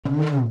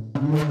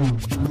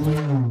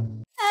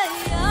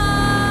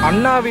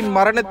அண்ணாவின்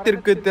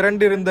மரணத்திற்கு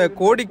திரண்டிருந்த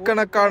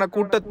கோடிக்கணக்கான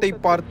கூட்டத்தை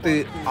பார்த்து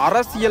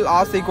அரசியல்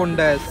ஆசை கொண்ட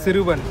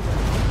சிறுவன்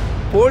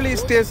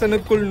போலீஸ்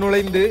ஸ்டேஷனுக்குள்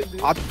நுழைந்து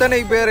அத்தனை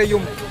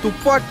பேரையும்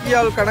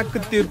துப்பாக்கியால் கணக்கு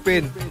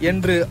தீர்ப்பேன்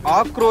என்று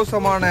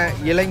ஆக்ரோசமான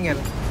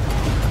இளைஞன்.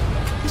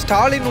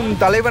 ஸ்டாலின் உன்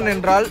தலைவன்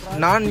என்றால்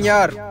நான்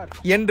யார்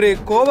என்று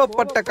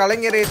கோபப்பட்ட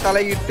கலைஞரை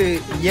தலையிட்டு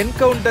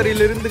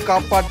என்கவுண்டரிலிருந்து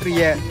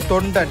காப்பாற்றிய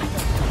தொண்டன்.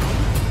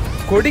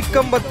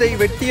 கொடிக்கம்பத்தை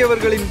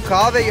வெட்டியவர்களின்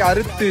காதை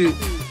அறுத்து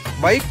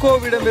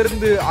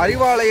வைகோவிடமிருந்து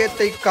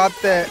அறிவாலயத்தை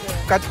காத்த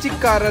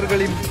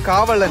கட்சிக்காரர்களின்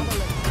காவலன்.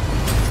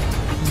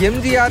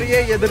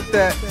 எம்ஜிஆரையே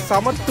எதிர்த்த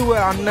சமத்துவ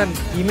அண்ணன்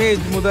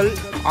இமேஜ் முதல்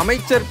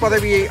அமைச்சர்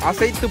பதவியை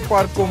அசைத்து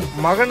பார்க்கும்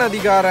மகன்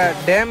அதிகார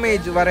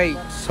டேமேஜ் வரை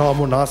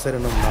சாமு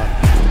நாசரனும் நான்.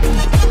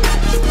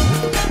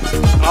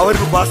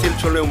 அவருக்கு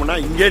பாஷையில் சொல்லுவோம்னா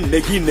இங்கே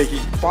நெகி.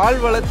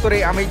 பால்வளத்துறை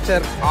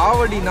அமைச்சர்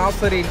ஆவடி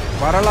நாசரின்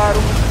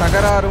வரலாறும்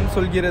தகராறும்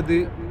சொல்கிறது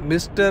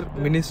மிஸ்டர்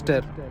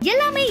மினிஸ்டர்.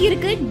 எல்லாமே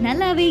இருக்கு,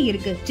 நல்லாவே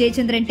இருக்கு.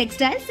 ஜெயச்சந்திரன்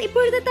டெக்ஸ்டைல்ஸ்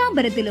இப்பொழுது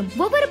தாம்பரத்திலும்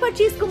ஒவ்வொரு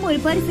பர்ச்சேஸ்க்கும் ஒரு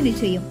பரிசு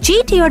நிச்சயம்.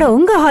 ஜிடியோட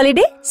உங்க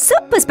ஹாலிடே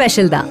சூப்பர்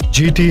ஸ்பெஷல் தான்.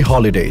 GT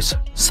Holidays,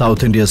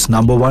 South India's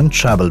 #1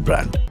 travel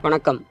brand.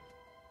 வணக்கம்.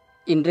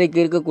 இன்றைக்கு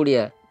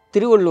இருக்கக்கூடிய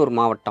திருவள்ளூர்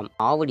மாவட்டம்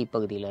ஆவடி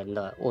பகுதியில்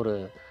இருந்த ஒரு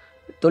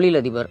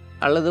தொழிலதிபர்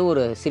அல்லது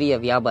ஒரு சிறிய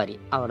வியாபாரி,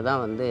 அவர்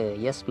தான்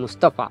எஸ்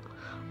முஸ்தபா.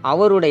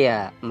 அவருடைய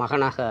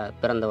மகனாக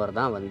பிறந்தவர்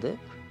தான்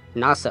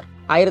நாசர்.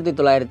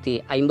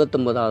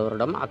 1959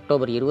 வருடம்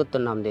அக்டோபர்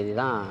 21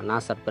 தான்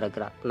நாசர்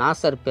பிறக்கிறார்.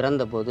 நாசர்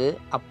பிறந்தபோது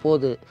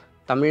அப்போது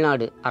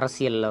தமிழ்நாடு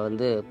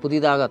அரசியலில்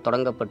புதிதாக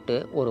தொடங்கப்பட்டு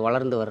ஒரு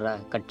வளர்ந்து வர்ற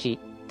கட்சி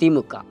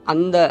திமுக.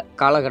 அந்த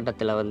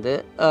காலகட்டத்தில்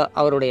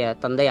அவருடைய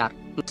தந்தையார்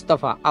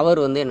முஸ்தபா அவர்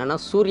என்னென்னா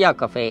சூர்யா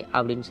கஃபே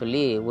அப்படின்னு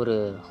சொல்லி ஒரு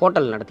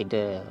ஹோட்டல்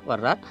நடத்திட்டு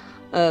வர்றார்.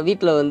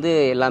 வீட்டில்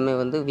எல்லாமே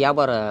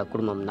வியாபார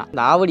குடும்பம் தான்.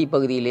 இந்த ஆவடி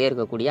பகுதியிலே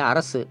இருக்கக்கூடிய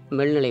அரசு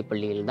மேல்நிலைப்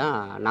பள்ளியில் தான்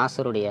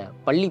நாசருடைய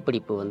பள்ளி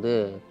படிப்பு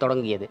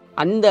தொடங்கியது.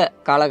 அந்த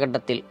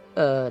காலகட்டத்தில்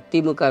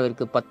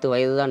திமுகவிற்கு 10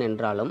 வயது தான்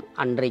என்றாலும்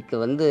அன்றைக்கு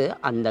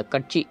அந்த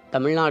கட்சி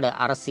தமிழ்நாடு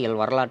அரசியல்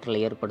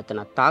வரலாற்றில்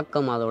ஏற்படுத்தின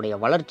தாக்கம், அதோடைய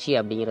வளர்ச்சி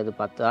அப்படிங்கிறது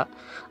பார்த்தா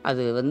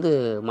அது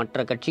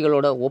மற்ற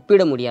கட்சிகளோட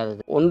ஒப்பிட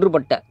முடியாதது.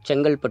 ஒன்றுபட்ட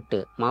செங்கல்பட்டு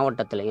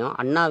மாவட்டத்திலையும்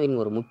அண்ணாவின்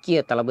ஒரு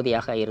முக்கிய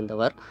தளபதியாக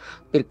இருந்தவர்,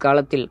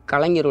 பிற்காலத்தில்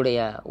கலைஞருடைய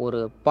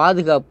ஒரு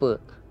பாதுகாப்பு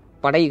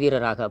படை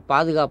வீரராக,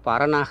 பாதுகாப்பு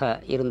அரணாக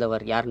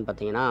இருந்தவர் யாருன்னு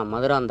பார்த்தீங்கன்னா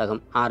மதுராந்தகம்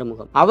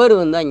ஆறுமுகம். அவர்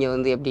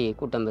அங்கே எப்படி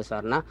கூட்டம்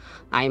பேசுவார்னா,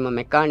 ஐஎம்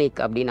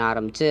மெக்கானிக் அப்படின்னு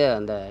ஆரம்பித்து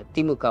அந்த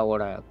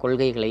திமுகவோட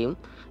கொள்கைகளையும்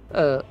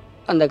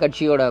அந்த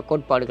கட்சியோட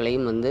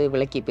கோட்பாடுகளையும்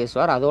விளக்கி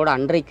பேசுவார். அதோடு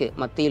அன்றைக்கு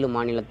மத்தியிலும்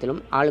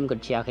மாநிலத்திலும் ஆளும்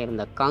கட்சியாக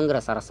இருந்த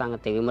காங்கிரஸ்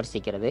அரசாங்கத்தை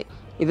விமர்சிக்கிறது.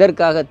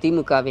 இதற்காக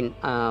திமுகவின்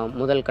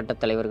முதல் கட்ட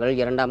தலைவர்கள்,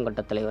 2ஆம்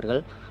கட்ட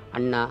தலைவர்கள்,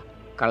 அண்ணா,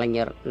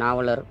 கலைஞர்,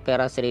 நாவலர்,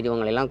 பேராசிரியர்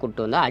இவங்களெல்லாம்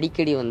கூப்பிட்டு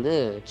அடிக்கடி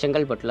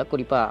செங்கல்பட்டில்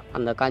குறிப்பாக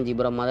அந்த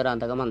காஞ்சிபுரம்,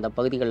 மதுராந்தகம் அந்த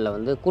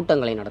பகுதிகளில்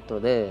கூட்டங்களை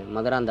நடத்துவது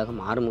மதுராந்தகம்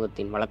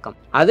ஆறுமுகத்தின் வழக்கம்.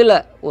 அதில்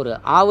ஒரு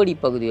ஆவடி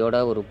பகுதியோட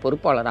ஒரு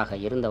பொறுப்பாளராக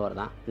இருந்தவர்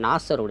தான்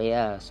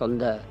நாசருடைய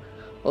சொந்த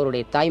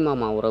அவருடைய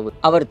தாய்மாமா உறவு.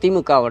 அவர்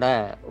திமுகவோட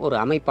ஒரு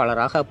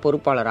அமைப்பாளராக,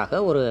 பொறுப்பாளராக,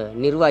 ஒரு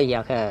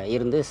நிர்வாகியாக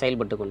இருந்து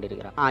செயல்பட்டு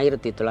கொண்டிருக்கிறார்.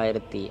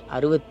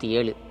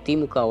 1967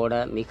 திமுகவோட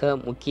மிக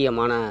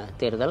முக்கியமான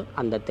தேர்தல்.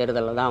 அந்த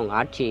தேர்தலில் தான் அவங்க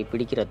ஆட்சியை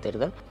பிடிக்கிற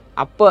தேர்தல்.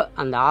 அப்போ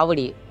அந்த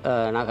ஆவடி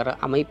நகர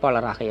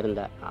அமைப்பாளராக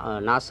இருந்த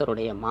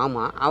நாசருடைய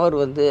மாமா அவர்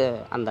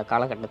அந்த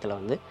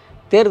காலகட்டத்தில்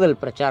தேர்தல்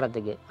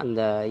பிரச்சாரத்துக்கு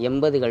அந்த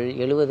 80கள்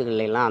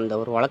 70களெல்லாம் அந்த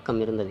ஒரு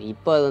வழக்கம் இருந்தது.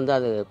 இப்போ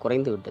அது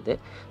குறைந்து விட்டது.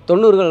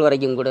 90கள்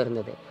வரைக்கும் கூட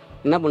இருந்தது.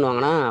 என்ன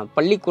பண்ணுவாங்கன்னா,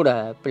 பள்ளிக்கூட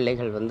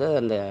பிள்ளைகள்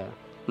அந்த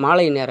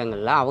மாலை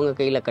நேரங்களில் அவங்க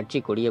கையில் கட்சி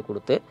கொடியை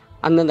கொடுத்து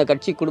அந்தந்த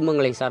கட்சி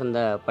குடும்பங்களை சார்ந்த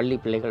பள்ளி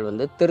பிள்ளைகள்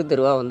தெரு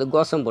தெருவாக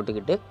கோஷம்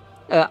போட்டுக்கிட்டு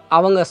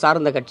அவங்க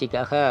சார்ந்த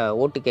கட்சிக்காக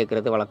ஓட்டு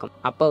கேட்குறது வழக்கம்.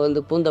 அப்போ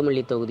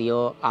பூந்தமல்லி தொகுதியோ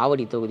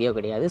ஆவடி தொகுதியோ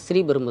கிடையாது,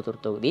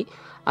 ஸ்ரீபெரும்புதூர் தொகுதி.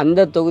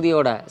 அந்த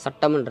தொகுதியோட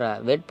சட்டமன்ற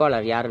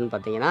வேட்பாளர் யாருன்னு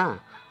பார்த்தீங்கன்னா,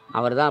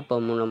 அவர் தான் அப்போ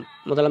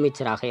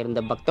முதலமைச்சராக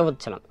இருந்த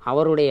பக்தவத்சலம்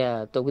அவருடைய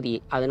தொகுதி.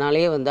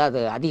 அதனாலே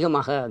அது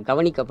அதிகமாக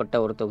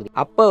கவனிக்கப்பட்ட ஒரு தொகுதி.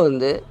 அப்போ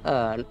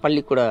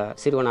பள்ளிக்கூட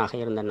சிறுவனாக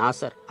இருந்த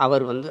நாசர்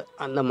அவர்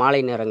அந்த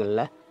மாலை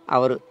நேரங்களில்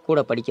அவர் கூட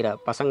படிக்கிற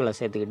பசங்களை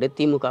சேர்த்துக்கிட்டு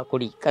திமுக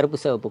கொடி, கருப்பு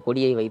சிவப்பு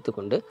கொடியை வைத்து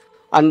கொண்டு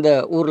அந்த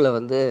ஊரில்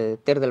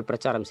தேர்தல்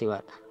பிரச்சாரம்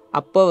செய்வார்.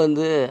 அப்போ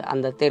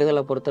அந்த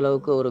தேர்தலை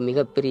பொறுத்தளவுக்கு ஒரு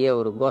மிகப்பெரிய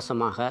ஒரு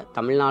கோஷமாக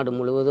தமிழ்நாடு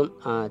முழுவதும்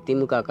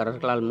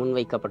திமுககாரர்களால்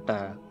முன்வைக்கப்பட்ட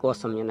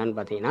கோஷம் என்னன்னு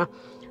பார்த்தீங்கன்னா,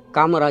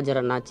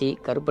 காமராஜர் என்னாச்சு,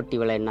 கருப்பட்டி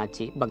விலை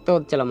என்னாச்சு,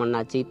 பக்தவத்சலம்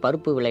என்னாச்சு,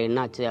 பருப்பு விலை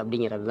என்னாச்சு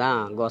அப்படிங்கிறது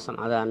தான் கோஷம்.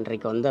 அது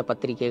அன்றைக்கு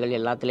பத்திரிகைகள்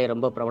எல்லாத்துலேயும்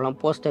ரொம்ப பிரபலம்.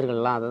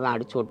 போஸ்டர்கள்லாம் அதை தான்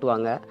அடித்து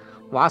ஒட்டுவாங்க.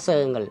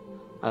 வாசகங்கள்,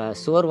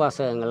 சுவர்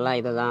வாசகங்கள்லாம்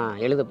இதை தான்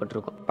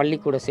எழுதப்பட்டிருக்கும்.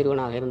 பள்ளிக்கூட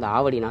சிறுவனாக இருந்த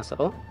ஆவடி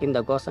நாசரும் இந்த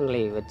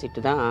கோஷங்களை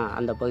வச்சுட்டு தான்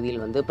அந்த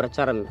பகுதியில்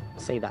பிரச்சாரம்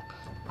செய்தார்.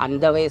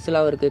 அந்த வயசில்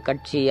அவருக்கு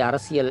கட்சி,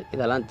 அரசியல்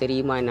இதெல்லாம்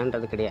தெரியுமா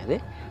என்னன்றது கிடையாது.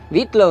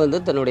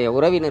 வீட்டில் தன்னுடைய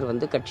உறவினர்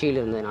கட்சியில்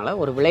இருந்ததுனால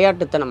ஒரு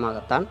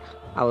விளையாட்டுத்தனமாகத்தான்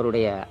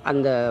அவருடைய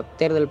அந்த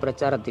தேர்தல்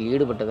பிரச்சாரத்தில்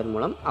ஈடுபட்டதன்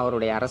மூலம்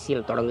அவருடைய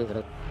அரசியல்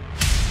தொடங்குகிறது.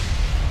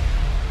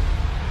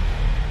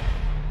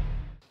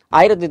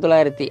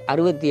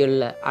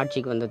 1967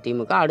 ஆட்சிக்கு வந்த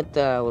திமுக அடுத்த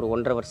ஒரு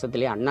 1.5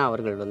 வருஷத்திலே அண்ணா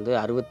அவர்கள்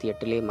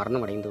 68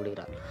 மரணம் அடைந்து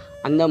விடுகிறார்.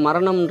 அந்த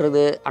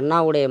மரணம்ன்றது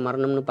அண்ணாவுடைய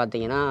மரணம்னு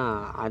பார்த்திங்கன்னா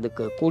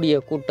அதுக்கு கூடிய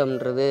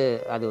கூட்டம்ன்றது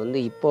அது வந்து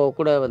இப்போது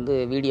கூட வந்து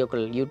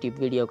வீடியோக்கள்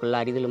யூடியூப் வீடியோக்களில்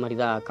அரிதல் மாதிரி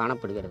தான்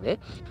காணப்படுகிறது.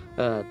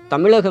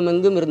 தமிழகம்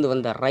எங்கும் இருந்து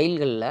வந்த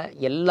ரயில்களில்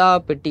எல்லா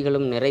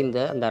பெட்டிகளும் நிறைந்த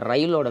அந்த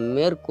ரயிலோட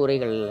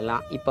மேற்கூரைகள்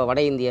எல்லாம் இப்போ வட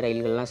இந்திய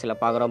ரயில்கள்லாம் சில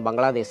பார்க்குறோம்,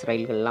 பங்களாதேஷ்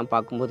ரயில்கள்லாம்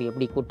பார்க்கும்போது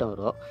எப்படி கூட்டம்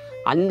வருமோ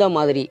அந்த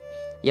மாதிரி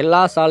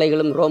எல்லா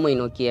சாலைகளும் ரோமை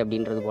நோக்கி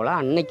அப்படின்றது போல்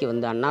அன்னைக்கு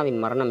வந்து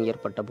அண்ணாவின் மரணம்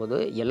ஏற்பட்ட போது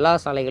எல்லா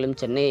சாலைகளும்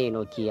சென்னையை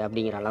நோக்கி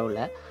அப்படிங்கிற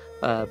அளவில்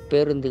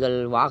பேருந்துகள்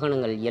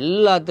வாகனங்கள்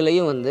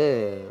எல்லாத்துலேயும் வந்து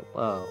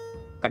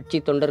கட்சி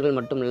தொண்டர்கள்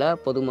மட்டும் இல்லை,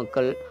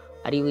 பொதுமக்கள்,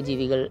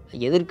 அறிவுஜீவிகள்,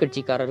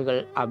 எதிர்கட்சிக்காரர்கள்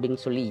அப்படின்னு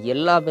சொல்லி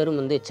எல்லா பேரும்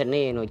வந்து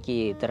சென்னையை நோக்கி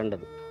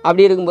திரண்டது.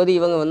 அப்படி இருக்கும்போது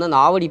இவங்க வந்து அந்த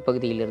ஆவடி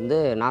பகுதியிலிருந்து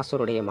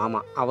நாசருடைய மாமா,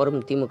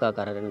 அவரும்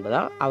திமுககாரர்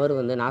என்பதால் அவர்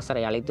வந்து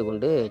நாசரை அழைத்து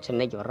கொண்டு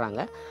சென்னைக்கு வர்றாங்க.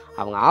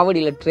 அவங்க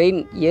ஆவடியில்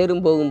ட்ரெயின்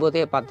ஏறும்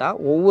போகும்போதே பார்த்தா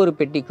ஒவ்வொரு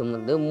பெட்டிக்கும்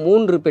வந்து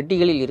 3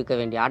 பெட்டிகளில் இருக்க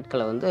வேண்டிய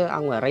ஆட்களை வந்து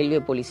அவங்க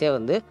ரயில்வே போலீஸே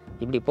வந்து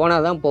இப்படி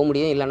போனால் தான் போக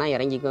முடியும், இல்லைனா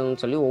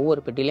இறங்கிக்கோங்கன்னு சொல்லி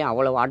ஒவ்வொரு பெட்டிலையும்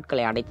அவ்வளோ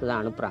ஆட்களை அடைத்து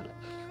தான் அனுப்புகிறாங்க.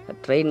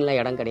 ட்ரெயினில்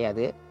இடம்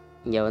கிடையாது.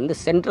 இங்கே வந்து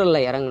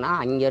சென்ட்ரலில் இறங்குனா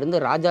அங்கேருந்து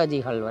ராஜாஜி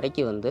ஹால்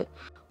வரைக்கும் வந்து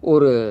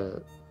ஒரு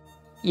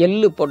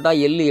எள்ளு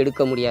போட்டால் எள்ளு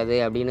எடுக்க முடியாது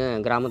அப்படின்னு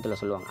கிராமத்தில்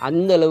சொல்லுவாங்க.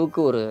 அந்த அளவுக்கு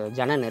ஒரு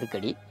ஜன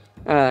நெருக்கடி.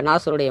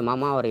 நாசருடைய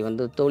மாமா அவரை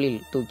வந்து தோளில்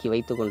தூக்கி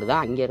வைத்து கொண்டு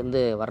தான் அங்கேருந்து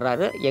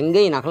வர்றாரு.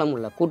 எங்கேயும் நகலம்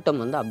உள்ள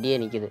கூட்டம் வந்து அப்படியே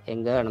நிற்கிது.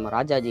 எங்கே நம்ம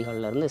ராஜாஜி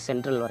ஹால்லேருந்து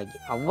சென்ட்ரல்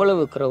வரைக்கும்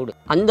அவ்வளவு க்ரௌடு.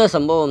 அந்த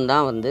சம்பவம்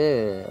தான் வந்து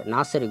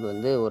நாசருக்கு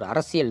வந்து ஒரு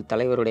அரசியல்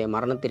தலைவருடைய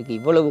மரணத்திற்கு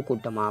இவ்வளவு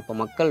கூட்டமாக, அப்போ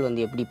மக்கள்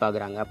வந்து எப்படி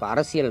பார்க்குறாங்க, அப்போ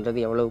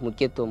அரசியல்ன்றது எவ்வளவு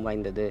முக்கியத்துவம்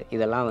வாய்ந்தது,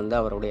 இதெல்லாம் வந்து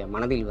அவருடைய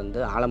மனதில்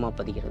வந்து ஆழமாக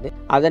பதிக்கிறது.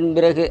 அதன்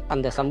பிறகு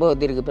அந்த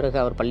சம்பவத்திற்கு பிறகு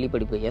அவர் பள்ளி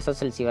படிப்பு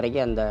SSLC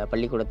வரைக்கும் அந்த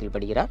பள்ளிக்கூடத்தில்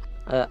படிக்கிறார்.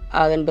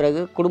 அதன்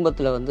பிறகு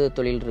குடும்பத்தில் வந்து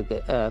தொழில்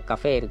இருக்குது,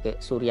 கஃபே இருக்குது,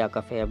 சூர்யா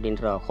கஃபே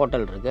அப்படின்ற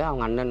ஹோட்டல் இருக்குது.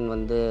 அவங்க அண்ணன்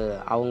வந்து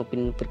அவங்க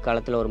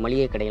பிற்காலத்தில் ஒரு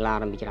மளிகை கடையெல்லாம்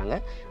ஆரம்பிக்கிறாங்க.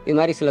 இது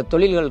மாதிரி சில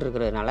தொழில்கள்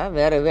இருக்கிறதுனால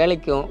வேறு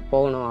வேலைக்கும்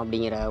போகணும்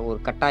அப்படிங்கிற ஒரு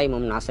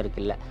கட்டாயமும்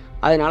நாசருக்கு இல்லை.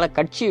 அதனால்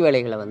கட்சி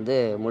வேலைகளை வந்து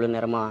முழு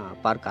நேரமாக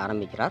பார்க்க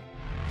ஆரம்பிக்கிறார்.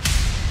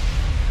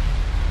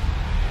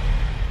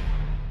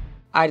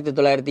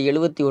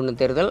 1971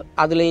 தேர்தல்,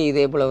 அதுலேயும்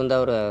இதே போல் வந்து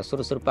அவர்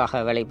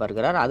சுறுசுறுப்பாக வேலை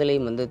பார்க்கிறார்.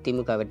 அதுலேயும் வந்து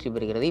திமுக வெற்றி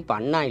பெறுகிறது. இப்போ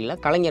அண்ணா இல்லை,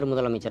 கலைஞர்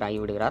முதலமைச்சர்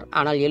ஆகிவிடுகிறார்.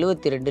 ஆனால்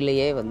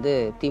 72லேயே வந்து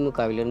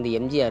திமுகவிலிருந்து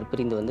எம்ஜிஆர்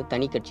பிரிந்து வந்து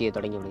தனி கட்சியை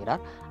தொடங்கி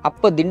விடுகிறார்.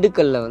 அப்போ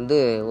திண்டுக்கல்லில் வந்து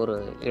ஒரு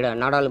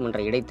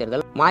நாடாளுமன்ற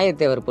இடைத்தேர்தல்,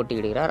 மாயத்தேவர்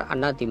போட்டியிடுகிறார்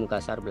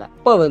அதிமுக சார்பில்.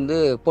 அப்போ வந்து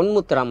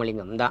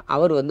பொன்முத்துராமலிங்கம் தான்,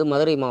 அவர் வந்து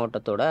மதுரை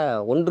மாவட்டத்தோட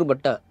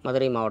ஒன்றுபட்ட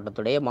மதுரை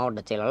மாவட்டத்துடைய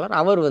மாவட்ட செயலாளர்.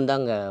 அவர் வந்து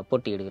அங்கே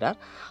போட்டியிடுகிறார்.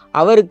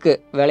 அவருக்கு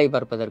வேலை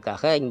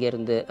பார்ப்பதற்காக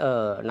இங்கேருந்து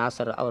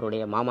நாசர்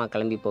அவருடைய மாமா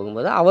கிளம்பி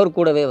போகும்போது அவர்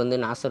கூடவே வந்து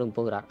நாசரும்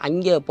போகிறார்.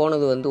 அங்கே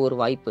போனது வந்து ஒரு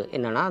வாய்ப்பு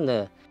என்னென்னா, அந்த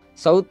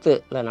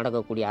சவுத்தில்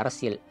நடக்கக்கூடிய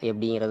அரசியல்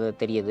எப்படிங்கிறது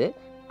தெரியுது.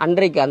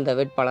 அன்றைக்கு அந்த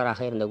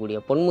வேட்பாளராக இருந்தக்கூடிய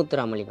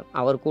பொன்முத்துராமலிங்கம்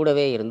அவர்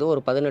கூடவே இருந்து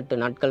ஒரு 18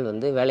 நாட்கள்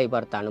வந்து வேலை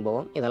பார்த்த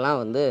அனுபவம்,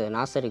 இதெல்லாம் வந்து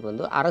நாசருக்கு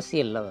வந்து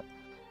அரசியலில்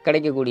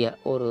கிடைக்கக்கூடிய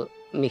ஒரு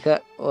மிக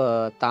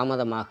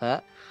தாமதமாக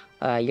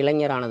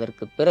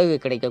இளைஞரானதற்கு பிறகு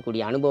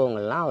கிடைக்கக்கூடிய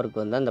அனுபவங்கள்லாம் அவருக்கு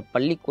வந்து அந்த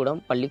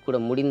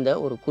பள்ளிக்கூடம் முடிந்த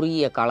ஒரு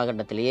குறுகிய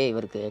காலகட்டத்திலேயே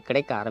இவருக்கு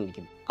கிடைக்க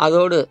ஆரம்பிக்குது.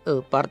 அதோடு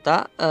பார்த்தா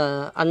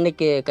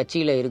அன்னைக்கு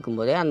கட்சியில்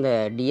இருக்கும்போதே அந்த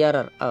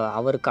டிஆர்ஆர்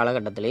அவர்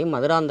காலகட்டத்திலையும்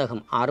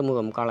மதுராந்தகம்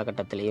ஆறுமுகம்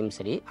காலகட்டத்திலையும்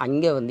சரி,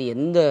 அங்கே வந்து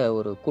எந்த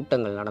ஒரு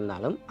கூட்டங்கள்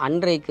நடந்தாலும்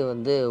அன்றைக்கு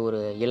வந்து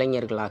ஒரு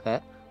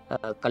இளைஞர்களாக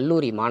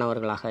கல்லூரி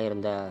மாணவர்களாக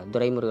இருந்த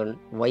துரைமுருகன்,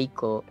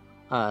 வைகோ,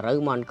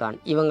 ரகுமான் கான்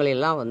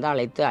இவங்களெல்லாம் வந்து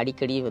அழைத்து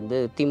அடிக்கடி வந்து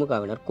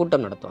திமுகவினர்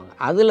கூட்டம் நடத்துவாங்க.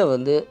 அதில்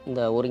வந்து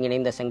இந்த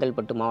ஒருங்கிணைந்த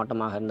செங்கல்பட்டு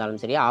மாவட்டமாக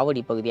இருந்தாலும் சரி,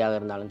 ஆவடி பகுதியாக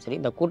இருந்தாலும் சரி,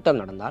 இந்த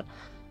கூட்டம் நடந்தால்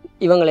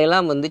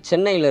இவங்களெல்லாம் வந்து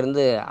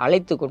சென்னையிலேருந்து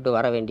அழைத்து கொண்டு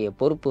வர வேண்டிய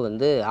பொறுப்பு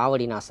வந்து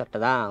ஆவடி நாசர்கிட்ட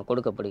தான்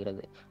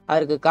கொடுக்கப்படுகிறது.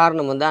 அதற்கு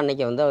காரணம் வந்து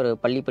அன்றைக்கி வந்து அவர்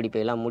பள்ளி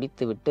படிப்பையெல்லாம்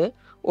முடித்து விட்டு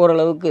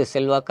ஓரளவுக்கு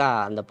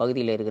செல்வாக்காக அந்த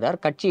பகுதியில்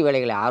இருக்கிறார். கட்சி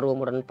வேலைகளை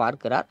ஆர்வமுடன்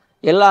பார்க்கிறார்.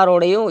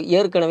 எல்லாரோடையும்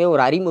ஏற்கனவே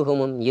ஒரு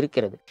அறிமுகமும்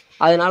இருக்கிறது.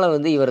 அதனால்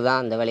வந்து இவர்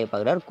தான் அந்த வேலையை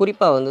பார்க்குறார்.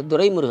 குறிப்பாக வந்து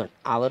துரைமுருகன்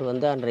அவர்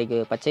வந்து அன்றைக்கு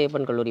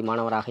பச்சையப்பன் கல்லூரி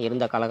மாணவராக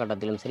இருந்த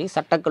காலகட்டத்திலும் சரி,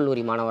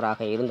 சட்டக்கல்லூரி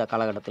மாணவராக இருந்த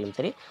காலகட்டத்திலும்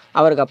சரி,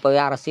 அவருக்கு அப்போவே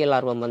அரசியல்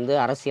ஆர்வம் வந்து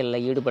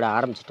அரசியலில் ஈடுபட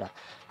ஆரம்பிச்சிட்டார்.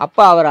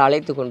 அப்போ அவரை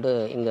அழைத்து கொண்டு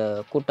இந்த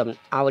கூட்டம்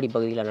ஆவடி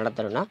பகுதியில்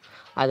நடத்தணும்னா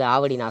அது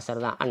ஆவடி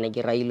நாசர் தான்.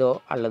 அன்னைக்கு ரயிலோ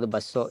அல்லது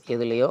பஸ்ஸோ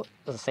எதுலேயோ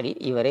சரி,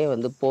 இவரே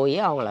வந்து போய்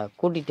அவங்கள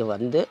கூட்டிகிட்டு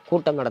வந்து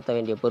கூட்டம் நடத்த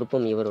வேண்டிய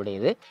பொறுப்பும்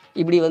இவருடையது.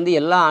 இப்படி வந்து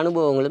எல்லா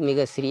அனுபவங்களும்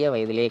மிக சிறிய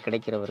வயதிலே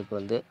கிடைக்கிறவருக்கு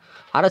வந்து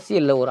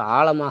அரசியலில் ஒரு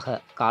ஆழமாக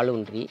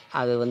காலூன்றி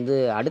அது வந்து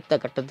அடுத்த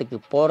கட்டத்துக்கு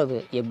போகிறது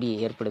எப்படி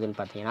ஏற்படுதுன்னு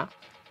பார்த்தீங்கன்னா,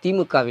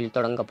 திமுகவில்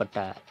தொடங்கப்பட்ட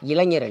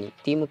இளைஞரணி,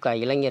 திமுக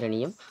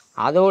இளைஞரணியும்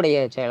அதோடைய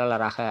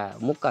செயலாளராக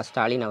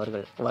Mu.க.Stalin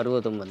அவர்கள்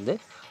வருவதும் வந்து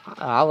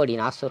ஆவடி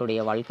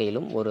நாசருடைய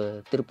வாழ்க்கையிலும் ஒரு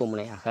திருப்பு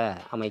முனையாக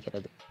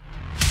அமைகிறது.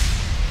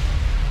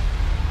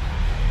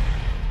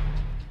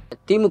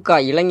 திமுக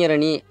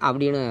இளைஞரணி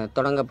அப்படின்னு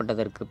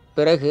தொடங்கப்பட்டதற்கு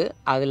பிறகு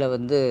அதில்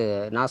வந்து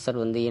நாசர்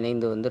வந்து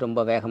இணைந்து வந்து ரொம்ப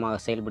வேகமாக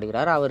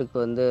செயல்படுகிறார். அவருக்கு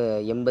வந்து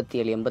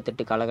 87,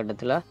 88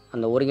 காலகட்டத்தில்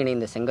அந்த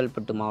ஒருங்கிணைந்த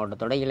செங்கல்பட்டு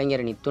மாவட்டத்தோட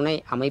இளைஞரணி துணை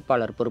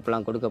அமைப்பாளர்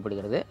பொறுப்பெல்லாம்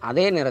கொடுக்கப்படுகிறது.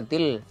 அதே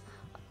நேரத்தில்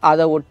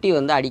அதை ஒட்டி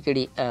வந்து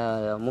அடிக்கடி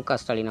மு.க.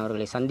 ஸ்டாலின்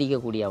அவர்களை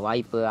சந்திக்கக்கூடிய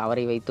வாய்ப்பு,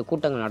 அவரை வைத்து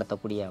கூட்டங்கள்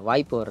நடத்தக்கூடிய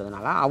வாய்ப்பு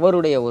வர்றதுனால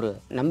அவருடைய ஒரு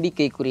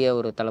நம்பிக்கைக்குரிய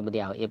ஒரு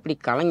தளபதியாக, எப்படி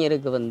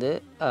கலைஞருக்கு வந்து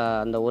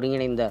அந்த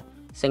ஒருங்கிணைந்த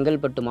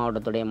செங்கல்பட்டு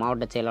மாவட்டத்துடைய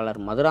மாவட்ட செயலாளர்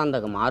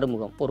மதுராந்தகம்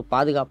ஆறுமுகம் ஒரு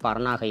பாதுகாப்பு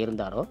அரணாக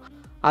இருந்தாரோ,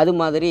 அது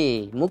மாதிரி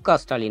மு.க.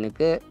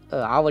 ஸ்டாலினுக்கு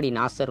ஆவடி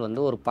நாசர்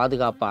வந்து ஒரு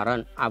பாதுகாப்பு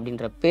அரண்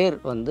அப்படின்ற பேர்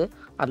வந்து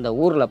அந்த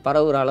ஊரில்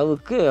பரவுகிற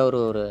அளவுக்கு அவர்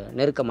ஒரு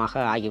நெருக்கமாக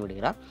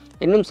ஆகிவிடுகிறார்.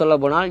 இன்னும்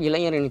சொல்லப்போனால்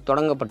இளைஞரணி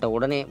தொடங்கப்பட்ட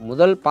உடனே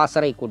முதல்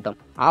பாசறை கூட்டம்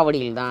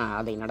ஆவடியில் தான்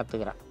அதை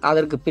நடத்துகிறார்.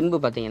 அதற்கு பின்பு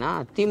பார்த்திங்கன்னா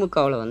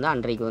திமுகவில் வந்து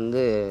அன்றைக்கு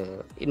வந்து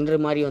இன்று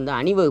மாதிரி வந்து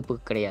அணிவகுப்பு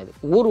கிடையாது,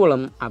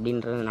 ஊர்வலம்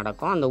அப்படின்றது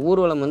நடக்கும். அந்த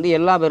ஊர்வலம் வந்து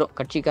எல்லா பேரும்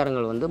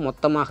கட்சிக்காரங்கள் வந்து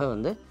மொத்தமாக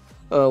வந்து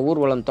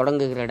ஊர்வலம்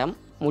தொடங்குகிற இடம்,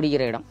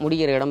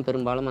 முடிகிற இடம்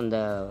பெரும்பாலும் அந்த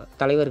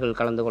தலைவர்கள்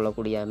கலந்து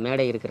கொள்ளக்கூடிய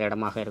மேடை இருக்கிற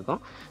இடமாக இருக்கும்.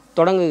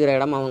 தொடங்குகிற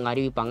இடம் அவங்க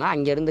அறிவிப்பாங்க.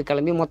 அங்கேருந்து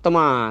கிளம்பி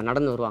மொத்தமாக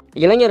நடந்து வருவாங்க.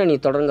 இளைஞரணி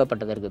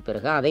தொடங்கப்பட்டதற்கு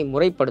பிறகு அதை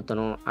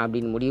முறைப்படுத்தணும்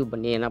அப்படின்னு முடிவு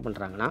பண்ணி என்ன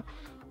பண்ணுறாங்கன்னா,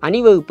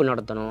 அணிவகுப்பு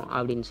நடத்தணும்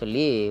அப்படின்னு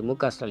சொல்லி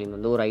மு.க. ஸ்டாலின்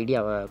வந்து ஒரு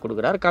ஐடியாவை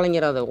கொடுக்குறார்.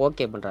 கலைஞர் அதை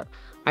ஓகே பண்ணுறார்.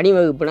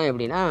 அணிவகுப்புனா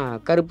எப்படின்னா,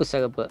 கருப்பு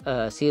சிகப்பு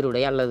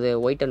சீருடை அல்லது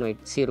ஒயிட் அண்ட்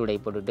ஒயிட் சீருடை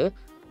போட்டுட்டு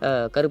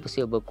கருப்பு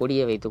சிவப்பு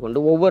கொடியை வைத்துக்கொண்டு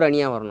ஒவ்வொரு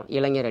அணியாக வரணும்.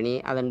 இளைஞர் அணி,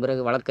 அதன்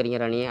பிறகு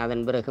வழக்கறிஞர் அணி,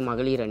 அதன் பிறகு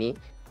மகளிர் அணி,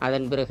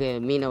 அதன் பிறகு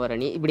மீனவர்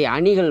அணி, இப்படி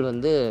அணிகள்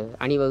வந்து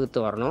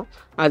அணிவகுத்து வரணும்.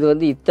 அது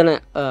வந்து இத்தனை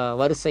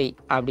வரிசை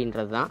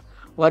அப்படின்றது தான்.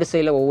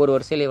 வரிசையில் ஒவ்வொரு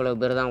வரிசையில் இவ்வளோ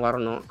பேர் தான்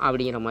வரணும்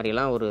அப்படிங்கிற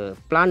மாதிரிலாம் ஒரு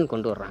பிளான்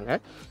கொண்டு வர்றாங்க.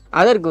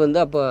 அதற்கு வந்து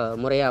அப்போ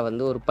முறையாக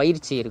வந்து ஒரு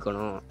பயிற்சி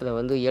இருக்கணும். அதை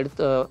வந்து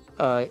எடுத்து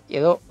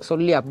ஏதோ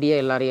சொல்லி அப்படியே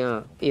எல்லாரையும்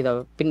இதை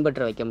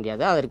பின்பற்ற வைக்க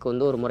முடியாது. அதற்கு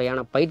வந்து ஒரு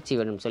முறையான பயிற்சி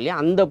வேணும்னு சொல்லி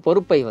அந்த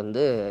பொறுப்பை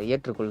வந்து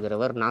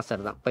ஏற்றுக்கொள்கிறவர்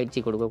நாசர் தான்.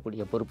 பயிற்சி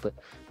கொடுக்கக்கூடிய பொறுப்பு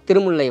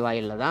திருமுல்லை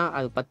வாயிலில் தான்.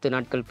 அது 10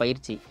 நாட்கள்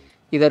பயிற்சி.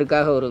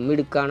 இதற்காக ஒரு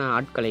மிடுக்கான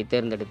ஆட்களை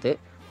தேர்ந்தெடுத்து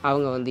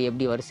அவங்க வந்து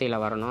எப்படி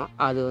வரிசையில் வரணும்,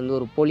 அது வந்து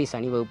ஒரு போலீஸ்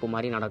அணிவகுப்பு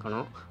மாதிரி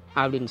நடக்கணும்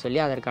அப்படின்னு சொல்லி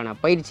அதற்கான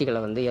பயிற்சிகளை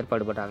வந்து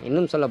ஏற்பாடு பண்ணுறாங்க.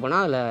 இன்னும்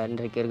சொல்லப்போனால் அதில்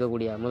இன்றைக்கு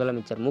இருக்கக்கூடிய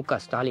முதலமைச்சர் மு.க.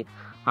 ஸ்டாலின்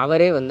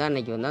அவரே வந்து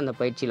அன்றைக்கி வந்து அந்த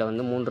பயிற்சியில்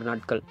வந்து 3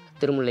 நாட்கள்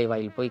திருமுல்லை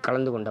வாயில் போய்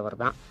கலந்து கொண்டவர்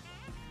தான்.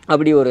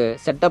 அப்படி ஒரு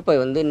செட்டப்பை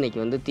வந்து இன்றைக்கி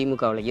வந்து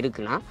திமுகவில்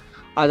இருக்குன்னா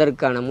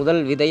அதற்கான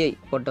முதல் விதையை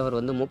போட்டவர்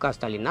வந்து மு.க.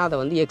 ஸ்டாலின்னா, அதை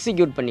வந்து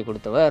எக்ஸிக்யூட் பண்ணி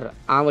கொடுத்தவர்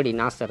ஆவடி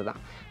நாசர் தான்.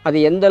 அது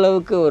எந்த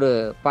அளவுக்கு ஒரு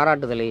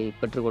பாராட்டுதலை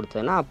பெற்றுக்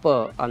கொடுத்ததுன்னா,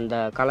 அப்போது அந்த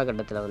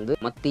காலகட்டத்தில் வந்து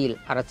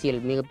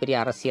மத்தியில் மிகப்பெரிய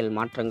அரசியல்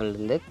மாற்றங்கள்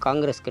இருந்து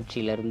காங்கிரஸ்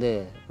கட்சியிலேருந்து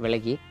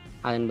விலகி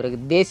அதன் பிறகு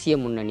தேசிய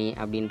முன்னணி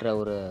அப்படின்ற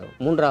ஒரு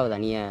 3வது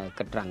அணியை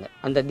கட்டுறாங்க.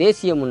 அந்த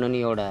தேசிய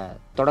முன்னணியோட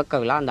தொடக்க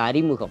விழா, அந்த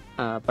அறிமுகம்,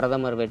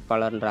 பிரதமர்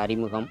வேட்பாளர்ன்ற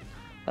அறிமுகம்,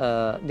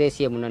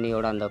 தேசிய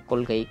முன்னணியோட அந்த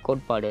கொள்கை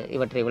கோட்பாடு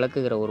இவற்றை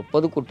விளக்குகிற ஒரு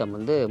பொதுக்கூட்டம்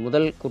வந்து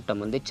முதல்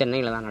கூட்டம் வந்து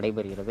சென்னையில் தான்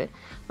நடைபெறுகிறது.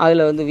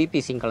 அதில் வந்து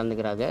விபி சிங்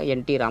கலந்துக்கிறாங்க,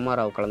 என்.டி.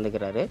 ராமாராவ்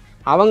கலந்துக்கிறாரு.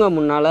 அவங்க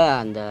முன்னால்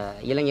அந்த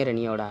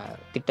இளைஞரணியோட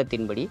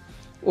திட்டத்தின்படி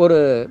ஒரு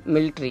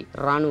மிலிட்ரி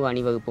இராணுவ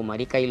அணிவகுப்பு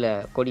மாதிரி கையில்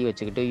கொடி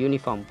வச்சுக்கிட்டு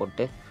யூனிஃபார்ம்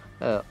போட்டு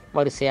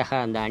வரிசையாக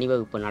அந்த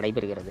அணிவகுப்பு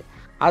நடைபெறுகிறது.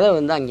 அதை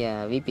வந்து அங்கே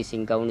விபி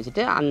சிங்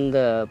கவனிச்சுட்டு அந்த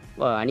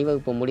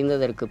அணிவகுப்பு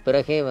முடிந்ததற்கு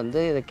பிறகே வந்து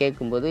இதை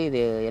கேட்கும்போது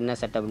இது என்ன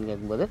செட்டப்னு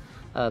கேட்கும்போது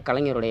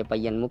கலைஞருடைய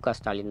பையன் மு.க.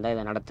 ஸ்டாலின் தான்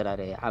இதை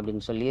நடத்துகிறாரு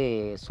அப்படின்னு சொல்லி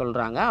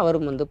சொல்கிறாங்க.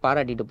 அவரும் வந்து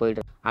பாராட்டிட்டு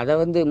போயிட்டு அதை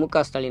வந்து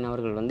மு.க. ஸ்டாலின்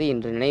அவர்கள் வந்து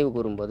இன்று நினைவு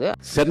கூறும்போது,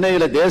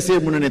 சென்னையில் தேசிய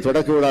முன்னணி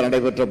தொடக்க விழா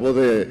நடைபெற்ற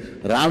போது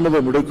ராணுவ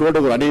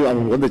முடுக்கோடு ஒரு அணி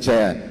வந்துச்சு,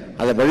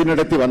 அதை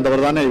வழிநடத்தி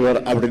வந்தவர் தானே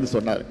இவர் அப்படின்னு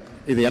சொன்னார்.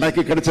 இது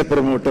எனக்கு கிடைச்ச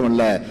பெருமை மட்டும்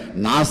இல்ல,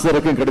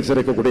 நாசருக்கும்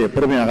கிடைச்சிருக்கக்கூடிய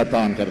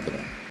பெருமையாகத்தான்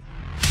கருதுகிறேன்.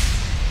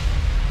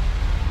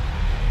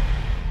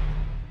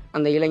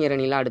 அந்த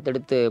இளைஞரணியில்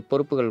அடுத்தடுத்து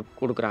பொறுப்புகள்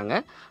கொடுக்குறாங்க.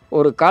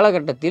 ஒரு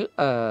காலகட்டத்தில்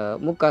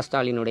மு.க.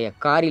 ஸ்டாலினுடைய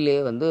காரிலே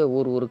வந்து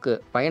ஊருக்கு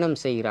பயணம்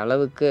செய்கிற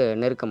அளவுக்கு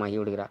நெருக்கமாகி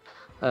விடுகிறார்.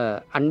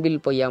 அன்பில்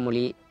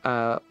பொய்யாமொழி,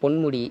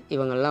 பொன்முடி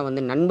இவங்கெல்லாம்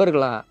வந்து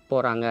நண்பர்களாக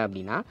போகிறாங்க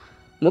அப்படின்னா,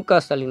 மு.க.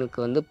 ஸ்டாலினுக்கு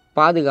வந்து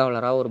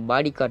பாதுகாவலராக ஒரு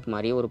பாடி கார்ட்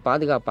மாதிரி ஒரு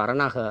பாதுகாப்பு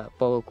அரணாக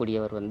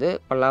போகக்கூடியவர் வந்து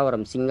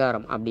பல்லாவரம்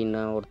சிங்காரம் அப்படின்னு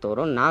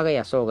ஒருத்தவரும், நாகை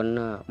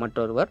அசோகன்னு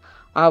மற்றொருவர்,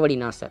 ஆவடி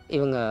நாசர்,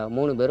 இவங்க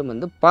 3 பேரும்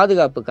வந்து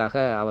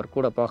பாதுகாப்புக்காக அவர்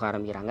கூட போக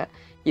ஆரம்பிக்கிறாங்க.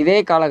 இதே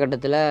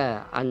காலகட்டத்தில்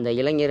அந்த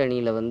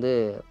இளைஞரணியில் வந்து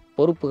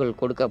பொறுப்புகள்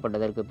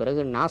கொடுக்கப்பட்டதற்கு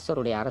பிறகு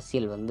நாசருடைய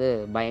அரசியல் வந்து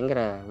பயங்கர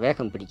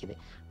வேகம் பிடிக்குது.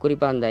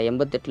 குறிப்பாக அந்த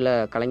 88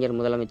 கலைஞர்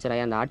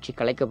முதலமைச்சராக அந்த ஆட்சி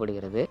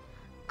கலைக்கப்படுகிறது.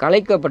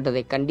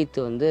 கலைக்கப்பட்டதை கண்டித்து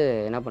வந்து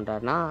என்ன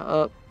பண்ணுறாருன்னா,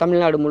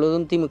 தமிழ்நாடு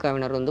முழுவதும்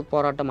திமுகவினர் வந்து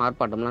போராட்டம்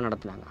ஆர்ப்பாட்டம்லாம்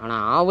நடத்தினாங்க.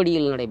 ஆனால்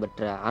ஆவடியில்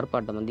நடைபெற்ற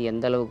ஆர்ப்பாட்டம் வந்து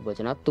எந்த அளவுக்கு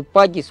போச்சுன்னா,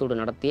 துப்பாக்கி சூடு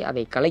நடத்தி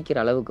அதை கலைக்கிற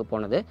அளவுக்கு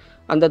போனது.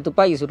 அந்த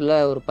துப்பாக்கி சூடில்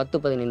ஒரு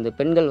 10-15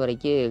 பெண்கள்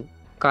வரைக்கும்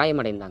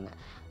காயமடைந்தாங்க.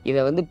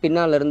 இதை வந்து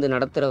பின்னால் இருந்து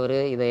நடத்துகிறவர்,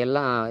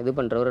 இதையெல்லாம் இது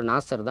பண்ணுறவர்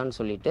நாசர் தான்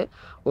சொல்லிட்டு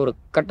ஒரு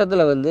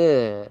கட்டத்தில் வந்து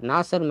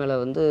நாசர் மேலே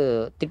வந்து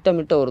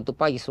திட்டமிட்ட ஒரு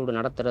துப்பாக்கி சூடு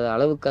நடத்துகிற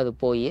அளவுக்கு அது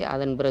போய்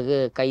அதன் பிறகு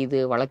கைது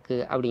வழக்கு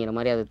அப்படிங்கிற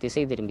மாதிரி அது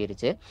திசை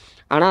திரும்பிடுச்சு.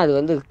 ஆனால் அது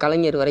வந்து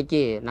கலைஞர்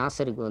வரைக்கும்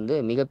நாசருக்கு வந்து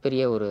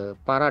மிகப்பெரிய ஒரு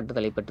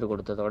பாராட்டுதலை பெற்றுக்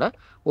கொடுத்ததோட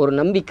ஒரு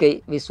நம்பிக்கை,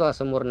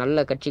 விசுவாசம், ஒரு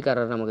நல்ல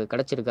கட்சிக்காரர் நமக்கு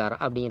கிடச்சிருக்கார்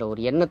அப்படிங்கிற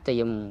ஒரு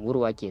எண்ணத்தையும்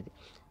உருவாக்கியது.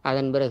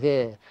 அதன் பிறகு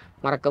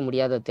மறக்க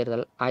முடியாத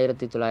தேர்தல்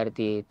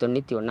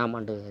 1991ஆம்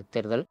ஆண்டு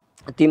தேர்தல்.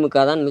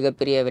 திமுக தான்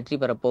மிகப்பெரிய வெற்றி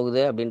பெறப்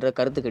போகுது அப்படின்ற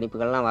கருத்து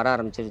கணிப்புகள்லாம் வர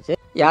ஆரம்பிச்சிருச்சு.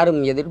 யாரும்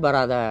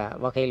எதிர்பாராத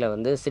வகையில்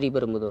வந்து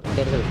ஸ்ரீபெரும்புதூர்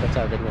தேர்தல்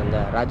பிரச்சாரத்துக்கு வந்த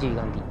ராஜீவ்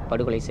காந்தி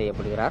படுகொலை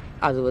செய்யப்படுகிறார்.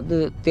 அது வந்து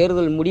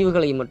தேர்தல்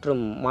முடிவுகளை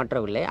மற்றும்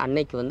மாற்றவில்லை.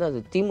 அன்னைக்கு வந்து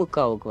அது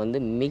திமுகவுக்கு வந்து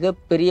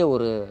மிகப்பெரிய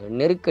ஒரு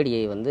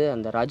நெருக்கடியை வந்து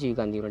அந்த ராஜீவ்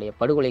காந்தியினுடைய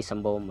படுகொலை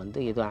சம்பவம் வந்து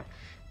இதுதான்.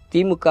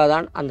 திமுக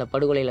தான் அந்த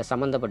படுகொலையில்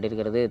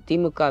சம்மந்தப்பட்டிருக்கிறது,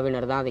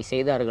 திமுகவினர் தான் அதை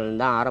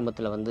செய்தார்கள்னு தான்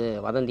ஆரம்பத்தில் வந்து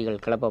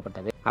வதந்திகள்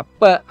கிளப்பப்பட்டது.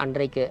 அப்போ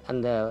அன்றைக்கு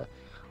அந்த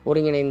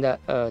ஒருங்கிணைந்த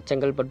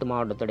செங்கல்பட்டு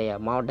மாவட்டத்துடைய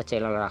மாவட்ட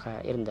செயலாளராக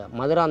இருந்த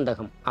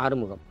மதுராந்தகம்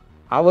ஆறுமுகம்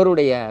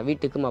அவருடைய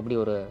வீட்டுக்கும் அப்படி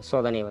ஒரு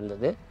சோதனை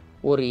வந்தது.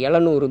 ஒரு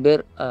 700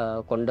 பேர்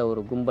கொண்ட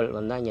ஒரு கும்பல்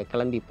வந்து அங்கே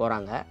கிளம்பி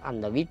போகிறாங்க.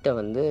 அந்த வீட்டை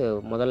வந்து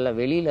முதல்ல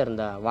வெளியில்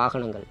இருந்த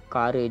வாகனங்கள்,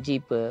 காரு,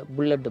 ஜீப்பு,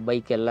 புல்லட்டு,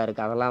 பைக் எல்லாம்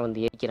இருக்குது, அதெல்லாம்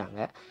வந்து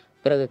எரிக்கிறாங்க.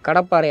 பிறகு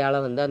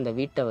கடப்பாறையால் வந்து அந்த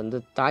வீட்டை வந்து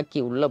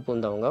தாக்கி உள்ளே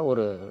பூந்தவங்க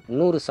ஒரு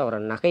 100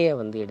 சவரன் நகையை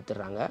வந்து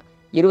எடுத்துடுறாங்க.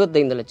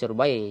 25 லட்சம்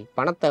ரூபாய்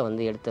பணத்தை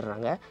வந்து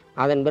எடுத்துடுறாங்க.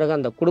 அதன் பிறகு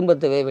அந்த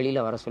குடும்பத்தவே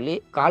வெளியில் வர சொல்லி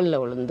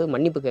காலில் விழுந்து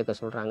மன்னிப்பு கேட்க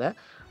சொல்கிறாங்க.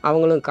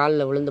 அவங்களும்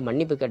காலில் விழுந்து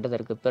மன்னிப்பு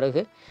கேட்டதற்கு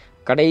பிறகு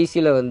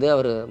கடைசியில் வந்து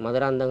அவர்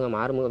மதுராந்தகம்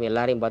ஆறுமுகம்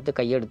எல்லாரையும் பார்த்து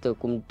கையெடுத்து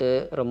கும்பிட்டு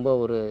ரொம்ப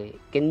ஒரு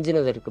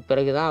கெஞ்சினதற்கு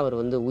பிறகு தான் அவர்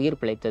வந்து உயிர்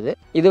பிழைத்தது.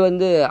 இது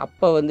வந்து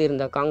அப்போ வந்து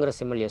இருந்த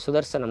காங்கிரஸ் எம்எல்ஏ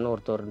சுதர்சனம்னு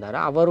ஒருத்தர் இருந்தார்.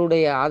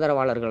 அவருடைய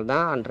ஆதரவாளர்கள்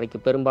தான் அன்றைக்கு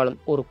பெரும்பாலும்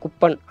ஒரு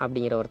குப்பன்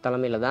அப்படிங்கிற ஒரு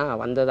தலைமையில் தான்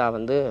வந்ததாக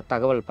வந்து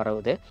தகவல்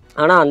பரவுது.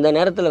 ஆனால் அந்த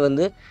நேரத்தில்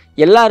வந்து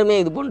எல்லாருமே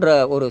இது போன்ற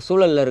ஒரு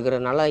சூழலில்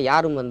இருக்கிறதுனால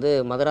யாரும் வந்து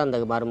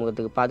மதுராந்தகம்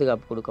ஆறுமுகத்துக்கு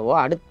பாதுகாப்பு கொடுக்கவோ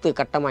அடுத்து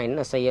கட்டமாக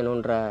என்ன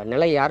செய்யணுன்ற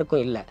நிலை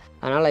யாருக்கும் இல்லை.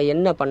 அதனால்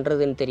என்ன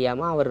பண்ணுறதுன்னு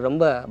தெரியாமல் அவர்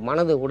ரொம்ப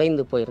மனது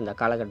உடைந்து போயிருந்த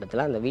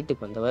காலகட்டத்தில் அந்த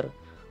வீட்டுக்கு வந்தவர்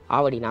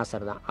ஆவடி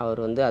நாசர் தான். அவர்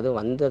வந்து அது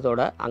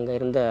வந்ததோட அங்கே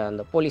இருந்த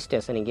அந்த போலீஸ்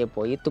ஸ்டேஷனுக்கே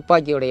போய்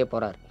துப்பாக்கியோடையே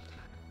போகிறார்.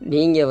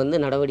 நீங்கள் வந்து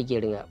நடவடிக்கை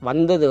எடுங்க,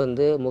 வந்தது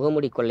வந்து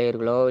முகமுடி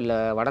கொள்ளையர்களோ இல்லை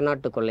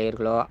வடநாட்டு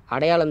கொள்ளையர்களோ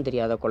அடையாளம்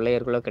தெரியாத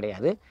கொள்ளையர்களோ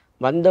கிடையாது,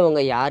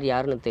 வந்தவங்க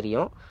யாருன்னு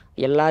தெரியும்,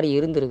 எல்லாரும்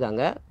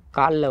இருந்திருக்காங்க,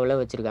 காலில் விழ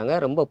வச்சுருக்காங்க,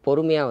 ரொம்ப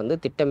பொறுமையாக வந்து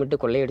திட்டமிட்டு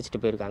கொள்ளையடிச்சிட்டு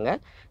போயிருக்காங்க,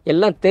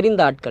 எல்லாம்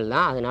தெரிந்த ஆட்கள்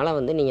தான். அதனால்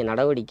வந்து நீங்கள்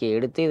நடவடிக்கை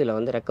எடுத்து இதில்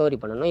வந்து ரெக்கவரி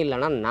பண்ணணும்,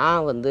 இல்லைனா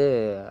நான் வந்து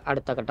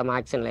அடுத்த கட்டமாக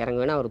ஆக்ஷனில்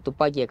இறங்குவேன்னு அவர்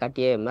துப்பாக்கியை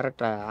காட்டியே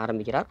மிரட்ட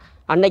ஆரம்பிக்கிறார்.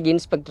 அன்னைக்கு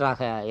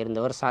இன்ஸ்பெக்டராக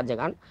இருந்தவர்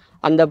ஷாஜகான்,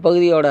 அந்த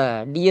பகுதியோட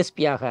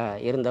டிஎஸ்பியாக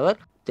இருந்தவர்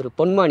திரு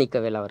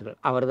பொன்மாணிக்கவேல் அவர்கள்,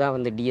 அவர் தான்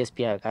வந்து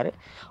டிஎஸ்பியாக இருக்கார்.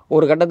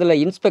 ஒரு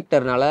கட்டத்தில்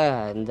இன்ஸ்பெக்டர்னால்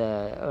இந்த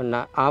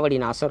ஆவடி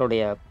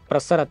நாசருடைய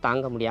ப்ரெஷரை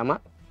தாங்க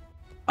முடியாமல்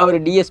அவர்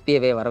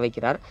டிஎஸ்பியவே வர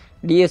வைக்கிறார்.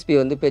 டிஎஸ்பி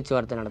வந்து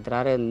பேச்சுவார்த்தை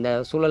நடத்துகிறார். இந்த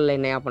சூழலில்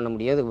என்னையா பண்ண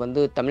முடியாது,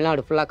 வந்து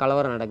தமிழ்நாடு ஃபுல்லாக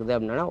கலவரம் நடக்குது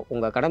அப்படின்னா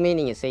உங்கள் கடமையை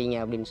நீங்கள் செய்யுங்க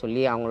அப்படின்னு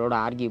சொல்லி அவங்களோட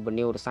ஆர்கியூ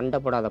பண்ணி ஒரு சண்டை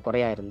போடாத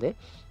குறையாக இருந்து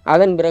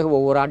அதன் பிறகு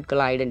ஒவ்வொரு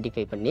ஆட்களாக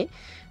ஐடென்டிஃபை பண்ணி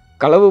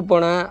களவு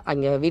போன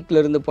அங்கே வீட்டில்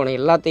இருந்து போன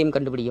எல்லாத்தையும்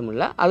கண்டுபிடிக்க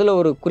முடியல. அதில்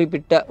ஒரு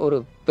குறிப்பிட்ட ஒரு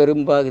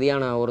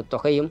பெரும்பகுதியான ஒரு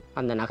தொகையும்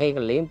அந்த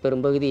நகைகள்லையும்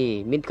பெரும்பகுதி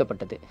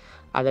மீட்கப்பட்டது.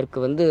 அதற்கு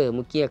வந்து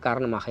முக்கிய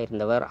காரணமாக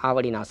இருந்தவர்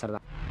ஆவடி நாசர்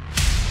தான்.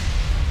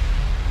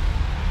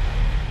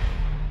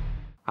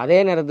 அதே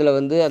நேரத்தில்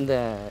வந்து அந்த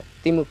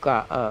திமுக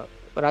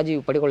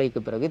ராஜீவ் படுகொலைக்கு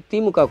பிறகு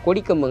திமுக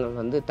கொடிக்கம்பங்கள்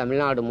வந்து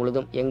தமிழ்நாடு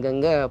முழுதும்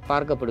எங்கெங்கே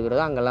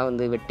பார்க்கப்படுகிறதோ அங்கெல்லாம்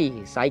வந்து வெட்டி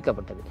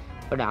சாய்க்கப்பட்டது.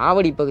 பட்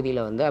ஆவடி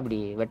பகுதியில் வந்து அப்படி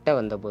வெட்ட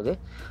வந்தபோது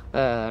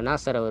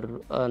நாசர் அவர்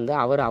வந்து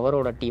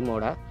அவரோட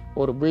டீமோட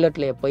ஒரு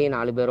புல்லட்லேயே போய்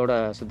 4 பேரோட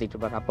சுற்றிட்டு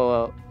இருப்பார். அப்போது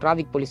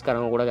டிராஃபிக்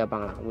போலீஸ்காரங்க கூட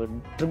கேட்பாங்களாம்,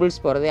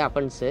 ட்ரிபிள்ஸ் போகிறதே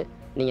அஃபென்ஸு,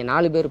 நீங்கள்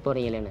 4 பேர்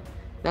போகிறீங்களேன்னு.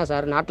 என்ன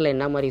சார், நாட்டில்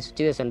என்ன மாதிரி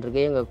சுச்சுவேஷன்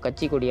இருக்குது, எங்கள்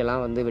கட்சி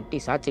கொடியெல்லாம் வந்து வெட்டி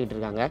சாய்ச்சிக்கிட்டு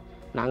இருக்காங்க,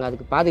 நாங்கள்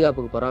அதுக்கு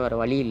பாதுகாப்புக்கு போகிறோம்,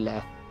 வேறு வழி இல்லை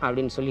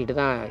அப்படின்னு சொல்லிட்டு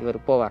தான்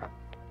இவர் போவார்.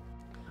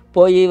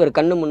 போய் இவர்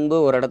கண்ணு முன்பு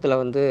ஒரு இடத்துல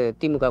வந்து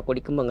திமுக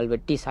கொடிக்கும்பங்கள்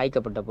வெட்டி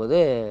சாய்க்கப்பட்ட போது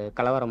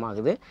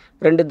கலவரமாகுது.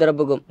 2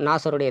 தரப்புக்கும்,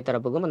 நாசருடைய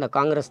தரப்புக்கும் அந்த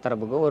காங்கிரஸ்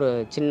தரப்புக்கும் ஒரு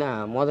சின்ன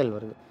மோதல்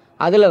வருது.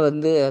 அதில்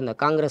வந்து அந்த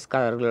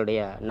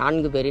காங்கிரஸ்காரர்களுடைய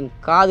 4 பேரின்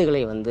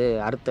காதுகளை வந்து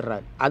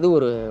அறுத்துடுறாரு. அது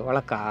ஒரு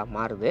வழக்காக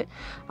மாறுது.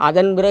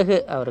 அதன் பிறகு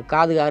அவர்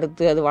காது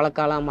அறுத்து அது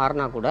வழக்காலாம்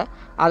மாறினா கூட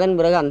அதன்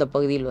பிறகு அந்த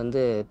பகுதியில்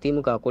வந்து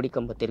திமுக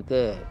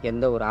கொடிக்கம்பத்திற்கு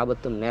எந்த ஒரு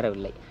ஆபத்தும்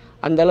நேரவில்லை.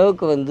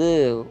 அந்தளவுக்கு வந்து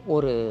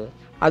ஒரு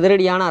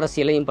அதிரடியான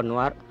அரசியலையும்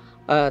பண்ணுவார்,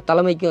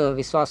 தலைமைக்கும்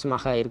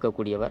விசுவாசமாக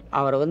இருக்கக்கூடியவர்.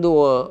 அவரை வந்து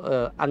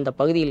அந்த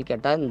பகுதியில்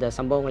கேட்டால் இந்த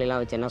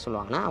சம்பவங்களெல்லாம் வச்சு என்ன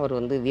சொல்லுவாங்கன்னா, அவர்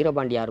வந்து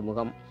வீரபாண்டி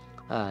ஆறுமுகம்,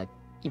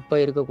 இப்போ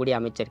இருக்கக்கூடிய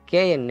அமைச்சர்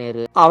KN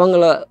நேரு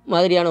அவங்கள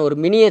மாதிரியான ஒரு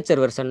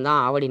மினியேச்சர் வெர்ஷன்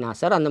தான் ஆவடி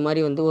நாசர். அந்த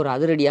மாதிரி வந்து ஒரு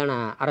அதிரடியான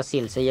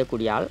அரசியல்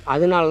செய்யக்கூடிய ஆள்.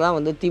 அதனால தான்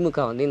வந்து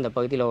திமுக வந்து இந்த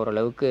பகுதியில்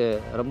ஓரளவுக்கு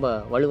ரொம்ப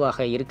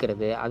வலுவாக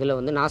இருக்கிறது. அதில்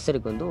வந்து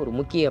நாசருக்கு வந்து ஒரு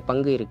முக்கிய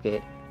பங்கு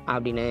இருக்குது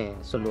அப்படின்னு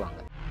சொல்லுவாங்க.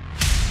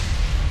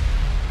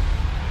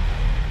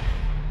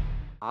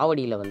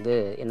 ஆவடியில் வந்து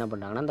என்ன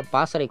பண்ணுறாங்கன்னா, அந்த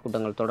பாசறை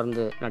கூட்டங்கள்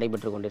தொடர்ந்து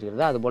நடைபெற்று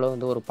கொண்டிருக்கிறது. அதுபோல்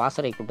வந்து ஒரு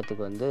பாசறை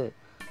கூட்டத்துக்கு வந்து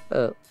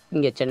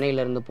இங்கே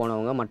சென்னையிலேருந்து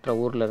போனவங்க, மற்ற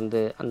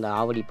ஊர்லேருந்து அந்த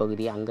ஆவடி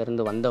பகுதி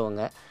அங்கேருந்து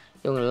வந்தவங்க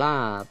இவங்கெல்லாம்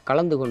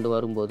கலந்து கொண்டு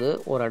வரும்போது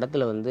ஒரு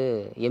இடத்துல வந்து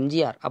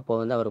எம்ஜிஆர், அப்போ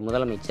வந்து அவர்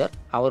முதலமைச்சர்,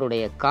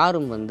 அவருடைய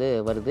காரும் வந்து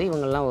வருது.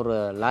 இவங்கெல்லாம் ஒரு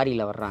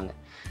லாரியில் வர்றாங்க.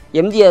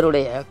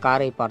 எம்ஜிஆருடைய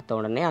காரை பார்த்த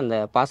உடனே அந்த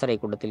பாசறை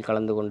கூட்டத்தில்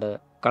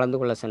கலந்து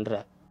கொள்ள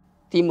சென்ற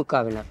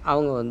திமுகவினர்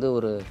அவங்க வந்து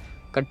ஒரு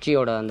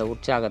கட்சியோட அந்த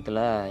உற்சாகத்தில்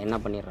என்ன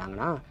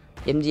பண்ணிடுறாங்கன்னா,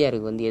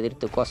 எம்ஜிஆருக்கு வந்து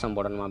எதிர்த்து கோஷம்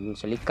போடணும்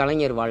அப்படின்னு சொல்லி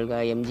கலைஞர் வாழ்க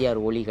எம்ஜிஆர்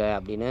ஒழிக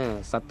அப்படின்னு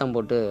சத்தம்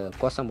போட்டு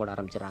கோஷம் போட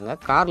ஆரம்பிச்சிடறாங்க.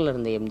 காரில்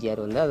இருந்த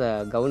எம்ஜிஆர் வந்து அதை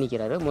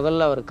கவனிக்கிறாரு.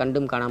 முதல்ல அவர்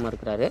கண்டும் காணாமல்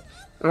இருக்கிறாரு.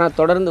 ஆனால்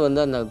தொடர்ந்து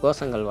வந்து அந்த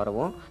கோஷங்கள்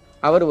வரவும்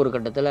அவர் ஒரு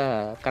கட்டத்தில்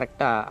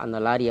கரெக்டாக அந்த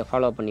லாரியை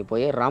ஃபாலோ பண்ணி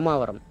போய்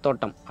ராமாவரம்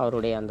தோட்டம்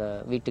அவருடைய அந்த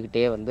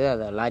வீட்டுக்கிட்டே வந்து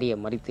அதை லாரியை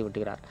மறித்து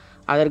விட்டுகிறார்.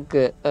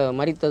 அதற்கு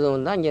மறித்ததும்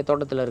வந்து அங்கே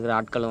தோட்டத்தில் இருக்கிற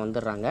ஆட்களும்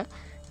வந்துடுறாங்க.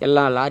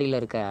 எல்லா லாரியில்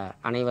இருக்க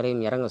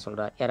அனைவரையும் இறங்க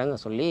சொல்கிறார். இறங்க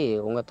சொல்லி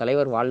உங்கள்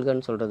தலைவர்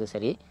வாழ்கன்னு சொல்கிறது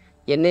சரி,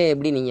 என்ன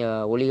எப்படி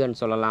நீங்கள்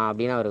ஒழிகன்னு சொல்லலாம்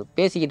அப்படின்னு அவர்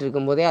பேசிக்கிட்டு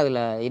இருக்கும்போதே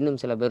அதில்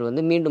இன்னும் சில பேர்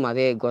வந்து மீண்டும்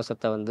அதே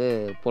கோஷத்தை வந்து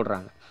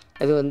போடுறாங்க.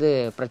 இது வந்து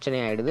பிரச்சனை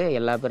ஆகிடுது.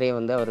 எல்லா பேரையும்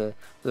வந்து அவர்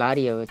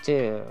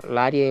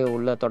லாரியை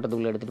உள்ள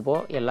தோட்டத்துக்குள்ளே எடுத்துகிட்டு போ,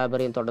 எல்லா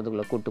பேரையும்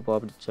தோட்டத்துக்குள்ளே கூப்பிட்டு போ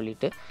அப்படின்னு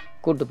சொல்லிட்டு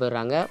கூப்பிட்டு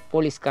போயிடுறாங்க.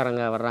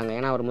 போலீஸ்காரங்க வர்றாங்க.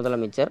 ஏன்னா அவர்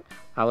முதலமைச்சர்,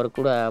 அவர்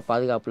கூட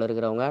பாதுகாப்பில்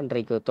இருக்கிறவங்க,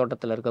 அன்றைக்கு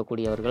தோட்டத்தில்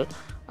இருக்கக்கூடியவர்கள்,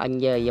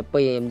 அங்கே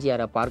எப்போ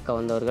எம்ஜிஆரை பார்க்க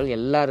வந்தவர்கள்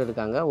எல்லோரும்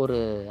இருக்காங்க.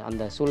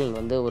 அந்த சூழல்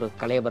வந்து ஒரு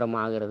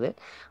கலையபரமாக ஆகிறது.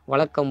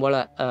 வழக்கம்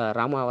போல்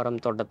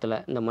ராமாவரம்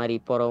தோட்டத்தில் இந்த மாதிரி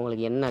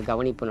போகிறவங்களுக்கு என்ன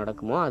கவனிப்பு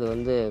நடக்குமோ அது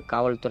வந்து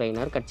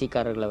காவல்துறையினர்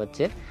கட்சிக்காரர்களை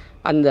வச்சு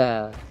அந்த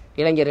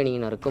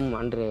இளைஞரணியினருக்கும்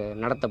அன்று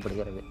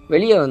நடத்தப்படுகிறது.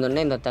 வெளியே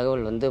வந்தோடனே இந்த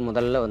தகவல் வந்து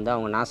முதல்ல வந்து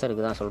அவங்க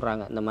நாசருக்கு தான்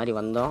சொல்கிறாங்க. இந்த மாதிரி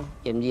வந்தோம்,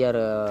 எம்ஜிஆர்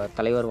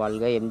தலைவர்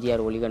வாழ்க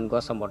எம்ஜிஆர் ஒழிகன்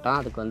கோஷம் போட்டான்,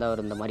 அதுக்கு வந்து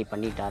அவர் இந்த மாதிரி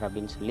பண்ணிட்டார்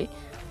அப்படின்னு சொல்லி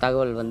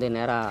தகவல் வந்து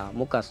நேராக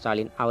மு.க.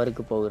 ஸ்டாலின்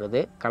அவருக்கு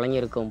போகிறது,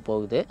 கலைஞருக்கும்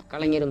போகுது.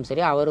 கலைஞரும்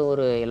சரி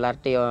அவரும்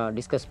எல்லார்ட்டையும்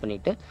டிஸ்கஸ்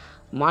பண்ணிவிட்டு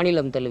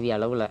மாநிலம் தழுவிய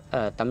அளவில்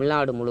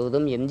தமிழ்நாடு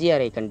முழுவதும்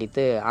எம்ஜிஆரை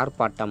கண்டித்து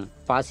ஆர்ப்பாட்டம்,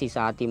 பாசிச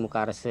அதிமுக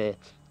அரசு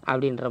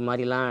அப்படின்ற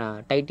மாதிரிலாம்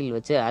டைட்டில்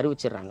வச்சு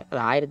அறிவிச்சிடுறாங்க. அது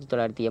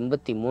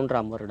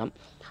 1983ஆம் வருடம்.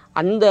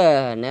 அந்த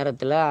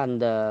நேரத்தில்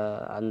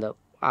அந்த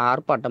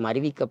ஆர்ப்பாட்டம்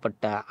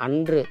அறிவிக்கப்பட்ட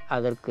அன்று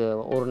அதற்கு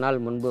ஒரு நாள்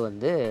முன்பு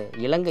வந்து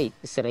இலங்கை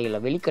சிறையில்,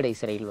 வெளிக்கடை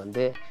சிறையில்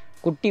வந்து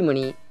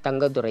குட்டிமணி,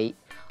 தங்கத்துரை,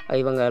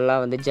 இவங்க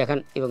எல்லாம் வந்து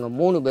ஜெகன், இவங்க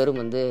 3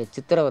 பேரும் வந்து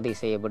சித்திரவதை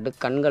செய்யப்பட்டு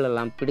கண்கள்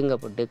எல்லாம்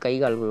பிடுங்கப்பட்டு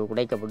கைகால்கள்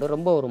உடைக்கப்பட்டு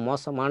ரொம்ப ஒரு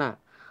மோசமான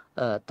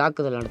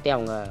தாக்குதல் நடத்தி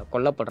அவங்க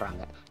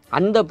கொல்லப்படுறாங்க.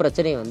 அந்த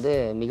பிரச்சனை வந்து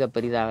மிக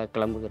பெரிதாக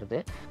கிளம்புகிறது.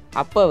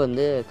 அப்போ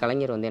வந்து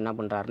கலைஞர் வந்து என்ன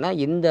பண்ணுறாருன்னா,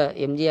 இந்த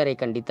எம்ஜிஆரை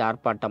கண்டித்து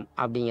ஆர்ப்பாட்டம்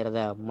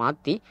அப்படிங்கிறத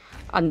மாற்றி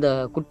அந்த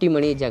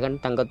குட்டிமணி,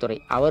 ஜெகன், தங்கத்துரை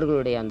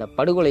அவர்களுடைய அந்த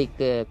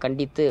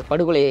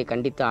படுகொலையை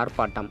கண்டித்து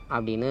ஆர்ப்பாட்டம்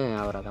அப்படின்னு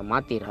அவர் அதை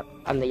மாற்றிடுறார்.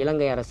 அந்த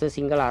இலங்கை அரசு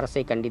சிங்கள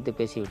அரசை கண்டித்து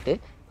பேசிவிட்டு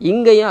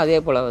இங்கேயும் அதே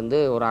போல் வந்து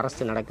ஒரு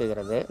அரசு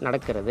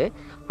நடக்கிறது.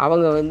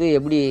 அவங்க வந்து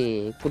எப்படி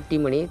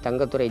குட்டிமணி,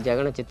 தங்கத்துரை,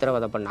 ஜெகனை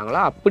சித்திரவதை பண்ணாங்களோ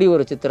அப்படி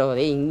ஒரு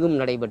சித்திரவதை இங்கும்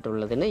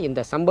நடைபெற்றுள்ளதுன்னு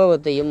இந்த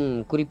சம்பவத்தையும்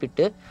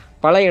குறிப்பிட்டு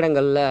பல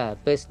இடங்களில்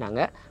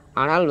பேசினாங்க.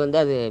 ஆனால் வந்து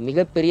அது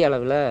மிகப்பெரிய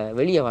அளவில்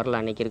வெளியே வரல.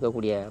 அன்றைக்கி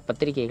இருக்கக்கூடிய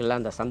பத்திரிகைகளில்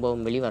அந்த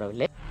சம்பவம்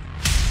வெளிவரவில்லை.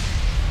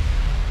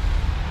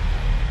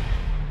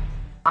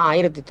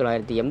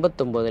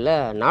 1989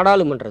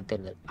 நாடாளுமன்ற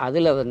தேர்தல்,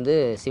 அதில் வந்து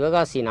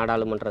சிவகாசி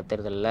நாடாளுமன்ற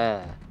தேர்தலில்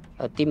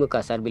திமுக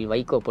சார்பில்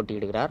வைகோ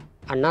போட்டியிடுகிறார்.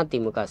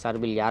 அதிமுக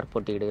சார்பில் யார்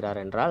போட்டியிடுகிறார்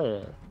என்றால்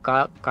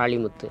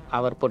காளிமுத்து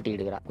அவர்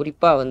போட்டியிடுகிறார்.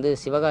 குறிப்பாக வந்து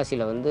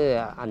சிவகாசியில் வந்து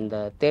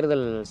அந்த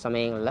தேர்தல்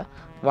சமயங்களில்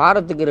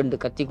வாரத்துக்கு 2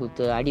 கத்தி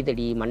குத்து,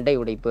 அடிதடி, மண்டை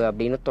உடைப்பு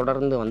அப்படின்னு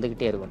தொடர்ந்து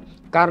வந்துக்கிட்டே இருக்கும்.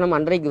 காரணம்,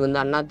 அன்றைக்கு வந்து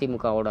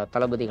அதிமுகவோட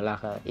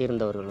தளபதிகளாக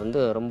இருந்தவர்கள்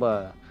வந்து ரொம்ப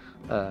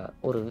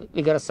ஒரு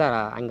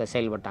விகரஸாக அங்கே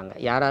செயல்பட்டாங்க.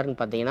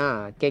 யாருன்னு பார்த்தீங்கன்னா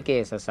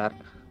KKSSR,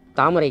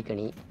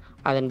 தாமரைக்கனி,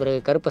 அதன் பிறகு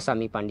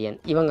கருப்பசாமி பாண்டியன்,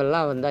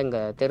 இவங்கள்லாம் வந்து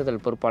அங்கே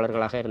தேர்தல்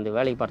பொறுப்பாளர்களாக இருந்து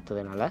வேலை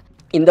பார்த்ததுனால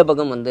இந்த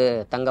பக்கம் வந்து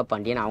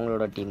தங்கப்பாண்டியன்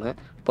அவங்களோட டீமு,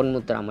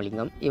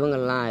 பொன்முத்துராமலிங்கம்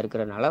இவங்கள்லாம்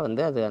இருக்கிறனால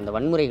வந்து அந்த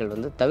வன்முறைகள்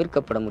வந்து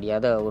தவிர்க்கப்பட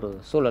முடியாத ஒரு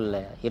சூழலில்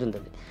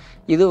இருந்தது.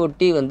 இது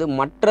ஒட்டி வந்து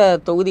மற்ற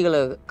தொகுதிகளை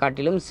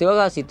காட்டிலும்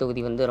சிவகாசி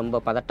தொகுதி வந்து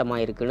ரொம்ப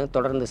பதட்டமாக இருக்குன்னு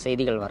தொடர்ந்து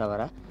செய்திகள்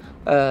வர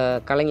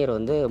கலைஞர்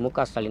வந்து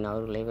மு.க. ஸ்டாலின்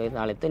அவர்களை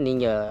அழைத்து,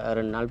 நீங்கள்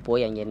 2 நாள்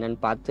போய் அங்கே என்னென்னு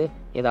பார்த்து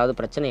ஏதாவது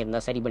பிரச்சனை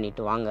இருந்தால் சரி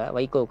பண்ணிவிட்டு வாங்க,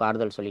 வைகோவுக்கு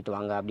ஆறுதல் சொல்லிட்டு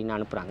வாங்க அப்படின்னு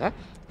அனுப்புகிறாங்க.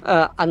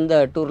 அந்த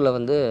டூரில்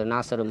வந்து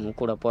நாசரும்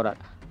கூட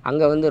போகிறார்.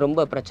 அங்கே வந்து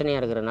ரொம்ப பிரச்சனையாக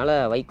இருக்கிறதுனால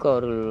வைகோ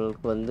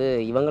அவர்களுக்கு வந்து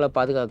இவங்களை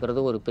பாதுகாக்கிறது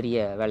ஒரு பெரிய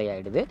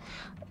வேலையாகிடுது.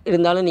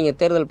 இருந்தாலும் நீங்கள்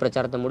தேர்தல்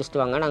பிரச்சாரத்தை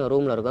முடிச்சுட்டு வாங்க, நாங்கள்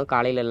ரூமில் இருக்கோம்,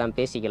 காலையில் எல்லாம்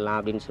பேசிக்கலாம்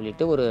அப்படின்னு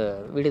சொல்லிட்டு ஒரு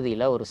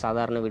விடுதியில், ஒரு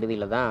சாதாரண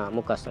விடுதியில் தான்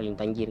மு.க. ஸ்டாலின்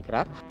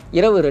தங்கியிருக்கிறார்.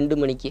 இரவு 2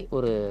 மணிக்கு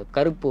ஒரு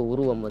கருப்பு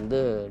உருவம்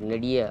வந்து,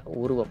 நெடிய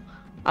உருவம்,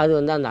 அது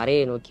வந்து அந்த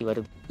அறையை நோக்கி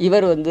வருது.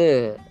 இவர் வந்து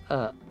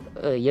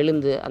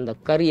எழுந்து அந்த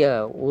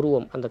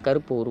அந்த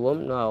கருப்பு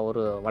உருவம்,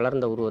 ஒரு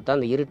வளர்ந்த உருவத்தை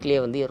அந்த இருட்டிலே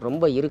வந்து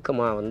ரொம்ப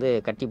இறுக்கமாக வந்து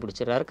கட்டி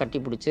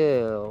பிடிச்சி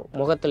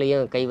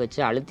முகத்துலேயும் கை வச்சு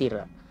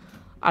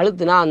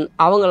அழுத்தினா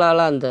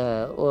அவங்களால அந்த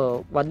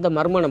வந்த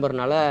மர்ம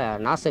நபர்னால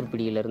நாசர்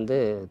பிடியிலேருந்து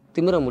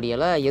திமிர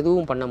முடியலை,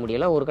 எதுவும் பண்ண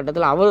முடியலை. ஒரு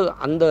கட்டத்தில்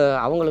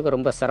அவங்களுக்கு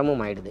ரொம்ப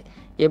சிரமம் ஆகிடுது.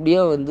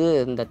 எப்படியோ வந்து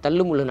இந்த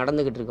தள்ளுமுள்ளு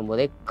நடந்துக்கிட்டு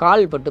இருக்கும்போதே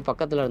கால் பட்டு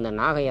பக்கத்தில் இருந்த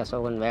நாகையா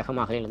சோகன்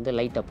வேகமாக எழுந்து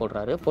லைட்டை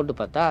போட்டு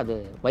பார்த்தா அது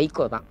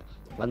வைகோ தான்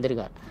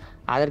வந்திருக்கார்.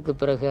 அதற்கு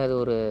பிறகு அது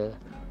ஒரு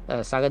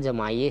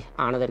சகஜமாகி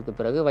ஆனதற்கு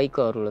பிறகு வைகோ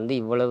அவர்கள் வந்து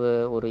இவ்வளவு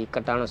ஒரு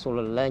இக்கட்டான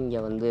சூழலில் இங்கே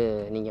வந்து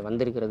நீங்கள்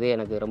வந்திருக்கிறது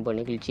எனக்கு ரொம்ப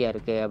நெகிழ்ச்சியாக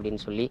இருக்குது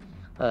அப்படின்னு சொல்லி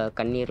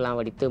கண்ணீர்லாம்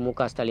வடித்து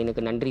மு.க.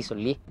 ஸ்டாலினுக்கு நன்றி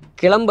சொல்லி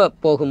கிளம்ப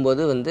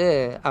போகும்போது வந்து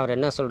அவர்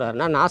என்ன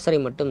சொல்கிறாருன்னா, நாசரை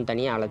மட்டும்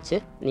தனியாக அழைச்சி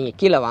நீங்கள்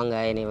கீழே வாங்க,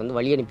 என்னை வந்து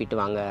வழி அனுப்பிட்டு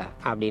வாங்க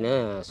அப்படின்னு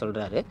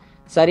சொல்கிறாரு.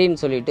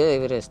 சரின்னு சொல்லிட்டு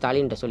இவர்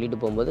ஸ்டாலின்கிட்ட சொல்லிட்டு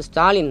போகும்போது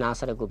ஸ்டாலின்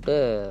நாசரை கூப்பிட்டு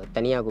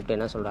தனியாக கூப்பிட்டு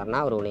என்ன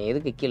சொல்கிறாருன்னா, அவர் உன்னை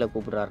எதுக்கு கீழே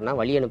கூப்பிட்றாருன்னா,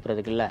 வழி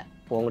அனுப்புறதுக்கு இல்லை,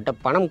 உங்கள்கிட்ட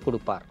பணம்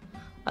கொடுப்பார்,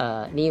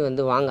 நீ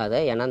வந்து வாங்காத,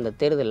 ஏன்னா அந்த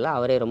தேர்தலில்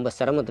அவரே ரொம்ப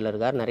சிரமத்தில்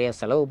இருக்கார், நிறைய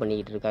செலவு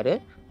பண்ணிக்கிட்டு இருக்காரு,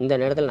 இந்த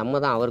நேரத்தில் நம்ம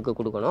தான் அவருக்கு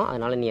கொடுக்கணும்,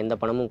 அதனால் நீ எந்த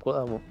பணமும்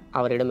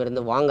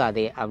அவரிடமிருந்து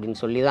வாங்காதே அப்படின்னு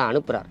சொல்லி தான்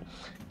அனுப்புகிறார்.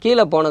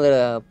 கீழே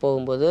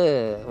போகும்போது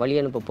வழி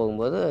அனுப்ப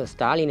போகும்போது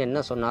ஸ்டாலின்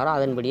என்ன சொன்னாரோ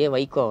அதன்படியே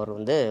வைகோ அவர்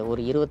வந்து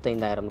ஒரு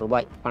 25,000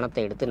 ரூபாய்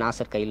பணத்தை எடுத்து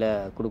நாசர் கையில்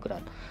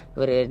கொடுக்குறாரு.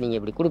 இவர் நீங்கள்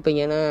இப்படி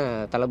கொடுப்பீங்கன்னு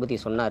தளபதி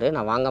சொன்னார்,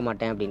 நான் வாங்க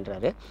மாட்டேன்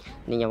அப்படின்றாரு.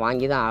 நீங்கள்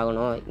வாங்கி தான்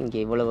ஆகணும்,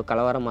 இங்கே இவ்வளவு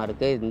கலவரமாக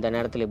இருக்குது, இந்த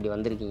நேரத்தில் இப்படி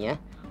வந்திருக்கீங்க,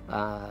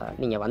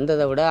 நீங்கள்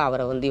வந்ததை விட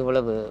அவரை வந்து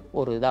இவ்வளவு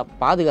ஒரு இதாக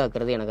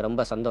பாதுகாக்கிறது எனக்கு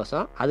ரொம்ப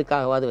சந்தோஷம்,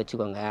 அதுக்காகவாது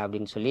வச்சுக்கோங்க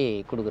அப்படின்னு சொல்லி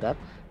கொடுக்குறார்.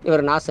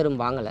 இவர் நாசரும்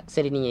வாங்கலை.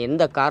 சரி நீங்கள்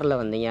எந்த காரில்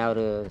வந்தீங்க,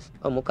 அவர்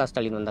முக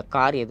ஸ்டாலின் வந்த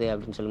கார் எது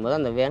அப்படின்னு சொல்லும்போது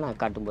அந்த வேனை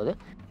காட்டும்போது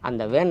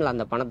அந்த வேனில்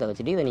அந்த பணத்தை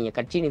வச்சுட்டு இதை நீங்கள்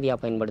கட்சி நிதியாக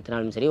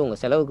பயன்படுத்தினாலும் சரி,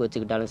 உங்கள் செலவுக்கு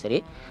வச்சுக்கிட்டாலும் சரி,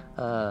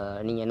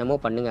 நீங்கள் என்னமோ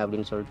பண்ணுங்க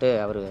அப்படின்னு சொல்லிட்டு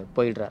அவர்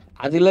போயிடுறார்.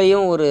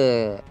 அதுலேயும் ஒரு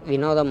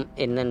வினோதம்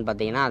என்னன்னு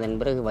பார்த்தீங்கன்னா,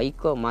 அதன் பிறகு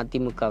வைகோ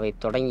மதிமுகவை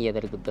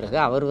தொடங்கியதற்கு பிறகு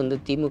அவர் வந்து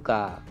திமுக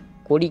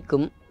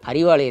கொடிக்கும்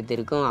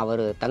அறிவாலயத்திற்கும்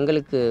அவர்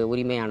தங்களுக்கு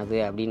உரிமையானது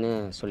அப்படின்னு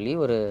சொல்லி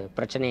ஒரு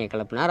பிரச்சனையை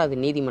கிளப்பினார். அது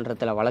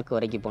நீதிமன்றத்தில் வழக்கு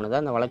வரைக்கும் போனது.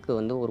 அந்த வழக்கு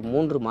வந்து ஒரு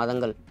 3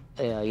 மாதங்கள்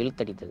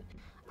இழுத்தடித்தது.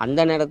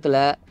 அந்த நேரத்தில்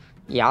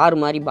யார்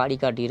மாதிரி பாடி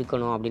கார்டு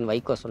இருக்கணும் அப்படின்னு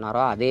வைகோ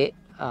சொன்னாரோ அதே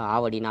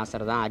ஆவடி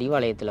நாசர் தான்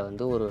அறிவாலயத்தில்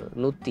வந்து ஒரு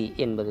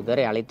 180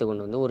 பேரை அழைத்து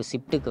கொண்டு வந்து ஒரு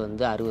ஷிஃப்ட்டுக்கு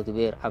வந்து 60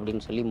 பேர்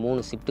அப்படின்னு சொல்லி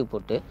 3 ஷிஃப்ட்டு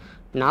போட்டு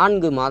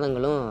 4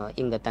 மாதங்களும்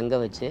இங்கே தங்க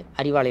வச்சு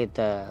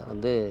அறிவாலயத்தை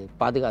வந்து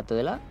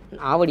பாதுகாத்ததில்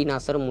ஆவடி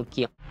நாசரும்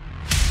முக்கியம்.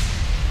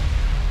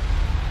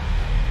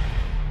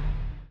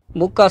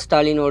 முக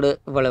ஸ்டாலினோடு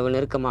இவ்வளவு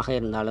நெருக்கமாக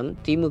இருந்தாலும்,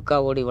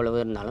 திமுகவோடு இவ்வளவு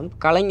இருந்தாலும்,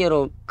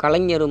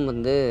 கலைஞரும்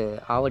வந்து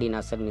ஆவடி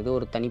நாசர் மீது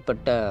ஒரு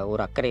தனிப்பட்ட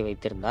ஒரு அக்கறை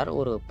வைத்திருந்தார்,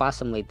 ஒரு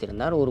பாசம்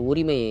வைத்திருந்தார், ஒரு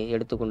உரிமையை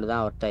எடுத்துக்கொண்டு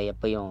தான் அவர்கிட்ட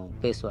எப்பயும்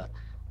பேசுவார்.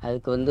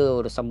 அதுக்கு வந்து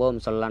ஒரு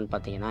சம்பவம் சொல்லலான்னு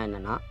பார்த்தீங்கன்னா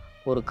என்னென்னா,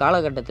 ஒரு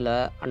காலகட்டத்தில்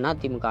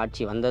அதிமுக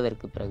ஆட்சி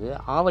வந்ததற்கு பிறகு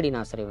ஆவடி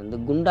நாசரை வந்து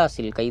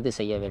குண்டாஸில் கைது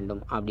செய்ய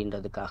வேண்டும்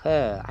அப்படின்றதுக்காக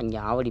அங்கே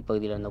ஆவடி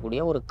பகுதியில்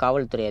இருந்தக்கூடிய ஒரு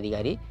காவல்துறை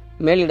அதிகாரி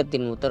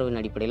மேலிடத்தின் உத்தரவின்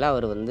அடிப்படையில்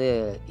அவர் வந்து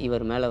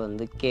இவர் மேலே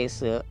வந்து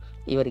கேஸு,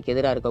 இவருக்கு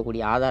எதிராக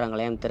இருக்கக்கூடிய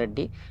ஆதாரங்களையும்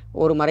திரட்டி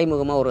ஒரு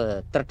மறைமுகமாக ஒரு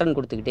த்ரெட்டன்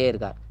கொடுத்துக்கிட்டே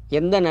இருக்கார்.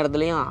 எந்த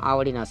நேரத்துலையும்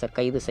ஆவடி நாசர்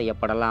கைது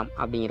செய்யப்படலாம்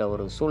அப்படிங்கிற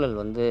ஒரு சூழல்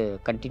வந்து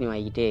கண்டினியூ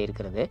ஆகிக்கிட்டே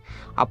இருக்கிறது.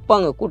 அப்போ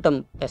அங்கே கூட்டம்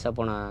பேச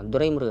போன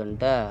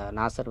துரைமுருகன்கிட்ட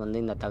நாசர்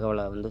வந்து இந்த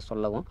தகவலை வந்து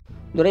சொல்லவும்,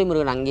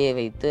 துரைமுருகன் அங்கேயே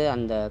வைத்து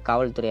அந்த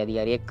காவல்துறை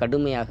அதிகாரியை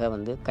கடுமையாக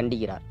வந்து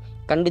கண்டிக்கிறார்.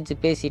 கண்டித்து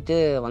பேசிட்டு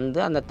வந்து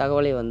அந்த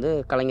தகவலை வந்து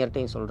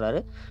கலைஞர்கிட்டையும் சொல்கிறாரு.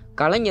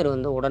 கலைஞர்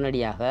வந்து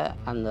உடனடியாக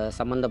அந்த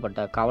சம்மந்தப்பட்ட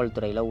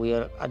காவல்துறையில்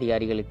உயர்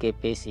அதிகாரிகளுக்கே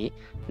பேசி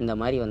இந்த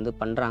மாதிரி வந்து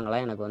பண்ணுறாங்களா,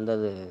 எனக்கு வந்து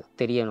அது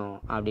தெரியணும்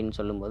அப்படின்னு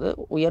சொல்லும்போது,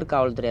 உயர்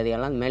காவல்துறை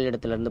அதிகாரிலாம்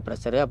மேலிடத்துலேருந்து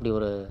ப்ரெஷரு அப்படி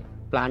ஒரு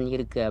பிளான்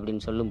இருக்குது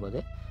அப்படின்னு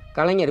சொல்லும்போது,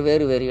 கலைஞர்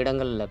வேறு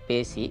இடங்களில்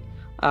பேசி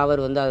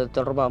அவர் வந்து அது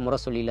தொடர்பாக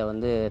முரசொலியில்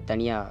வந்து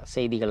தனியாக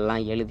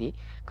செய்திகள்லாம் எழுதி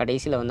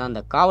கடைசியில் வந்து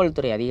அந்த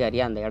காவல்துறை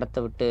அதிகாரியை அந்த இடத்த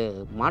விட்டு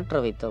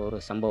மாற்ற வைத்த ஒரு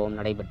சம்பவம்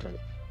நடைபெற்றது.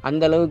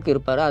 அந்த அளவுக்கு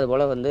இருப்பார்.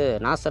 அதுபோல் வந்து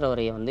நாசர்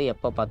அவரையை வந்து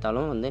எப்போ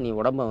பார்த்தாலும் வந்து நீ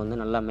உடம்பை வந்து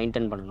நல்லா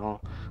மெயின்டைன் பண்ணணும்,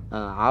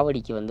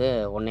 ஆவடிக்கு வந்து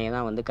உன்னையே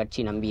தான் வந்து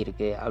கட்சி நம்பி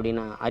இருக்குது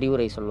அப்படின்னு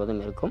அறிவுரை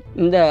சொல்வதும் இருக்கும்.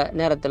 இந்த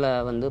நேரத்தில்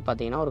வந்து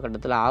பார்த்திங்கன்னா ஒரு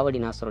கட்டத்தில் ஆவடி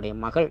நாசருடைய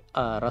மகள்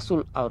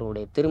ரசூல்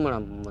அவருடைய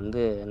திருமணம்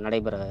வந்து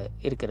நடைபெற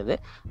இருக்கிறது.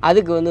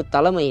 அதுக்கு வந்து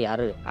தலைமை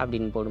யார்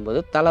அப்படின்னு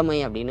போடும்போது தலைமை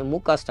அப்படின்னு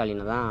முக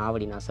ஸ்டாலினை தான்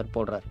ஆவடி நாசர்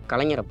போடுறார்,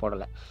 கலைஞரை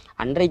போடலை.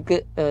 அன்றைக்கு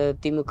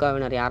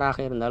திமுகவினர் யாராக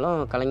இருந்தாலும்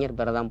கலைஞர்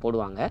பேரை தான்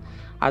போடுவாங்க,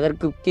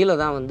 அதற்கு கீழே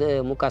தான் வந்து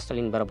முக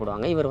ஸ்டாலின் பேரை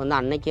போடுவாங்க. இவர் வந்து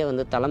அன்னைக்கே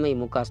வந்து தலைமை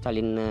முக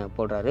ஸ்டாலின்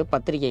போடுறாரு.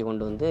 பத்திரிகை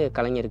கொண்டு வந்து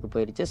கலைஞருக்கு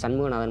போயிடுச்சு,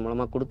 சண்முகநாதன்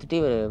மூலமாக கொடுத்துட்டு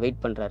இவர்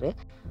வெயிட் பண்ணுறாரு.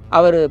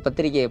 அவர்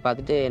பத்திரிகையை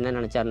பார்த்துட்டு என்ன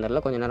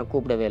நினச்சாருந்தாரில் கொஞ்சம் நேரம்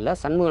கூப்பிடவே இல்லை.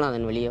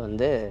 சண்முகநாதன் வெளியே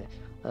வந்து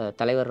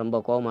தலைவர் ரொம்ப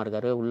கோபமாக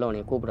இருக்கார்,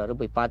 உள்ளவனை கூப்பிட்றாரு,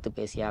 போய் பார்த்து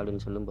பேசியா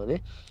அப்படின்னு சொல்லும்போது,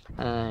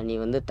 நீ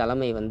வந்து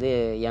தலைமை வந்து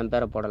என்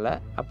பேரை போடலை,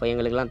 அப்போ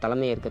எங்களுக்கெல்லாம்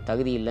தலைமை இருக்க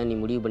தகுதி இல்லை, நீ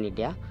முடிவு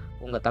பண்ணிட்டியா,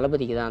 உங்கள்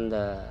தளபதிக்கு தான் அந்த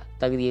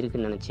தகுதி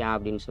இருக்குன்னு நினச்சியா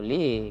அப்படின்னு சொல்லி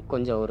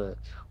கொஞ்சம் ஒரு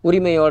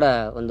உரிமையோடு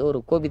வந்து ஒரு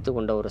கோபித்து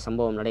கொண்ட ஒரு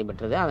சம்பவம்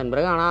நடைபெற்றது. அதன்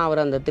பிறகு ஆனால்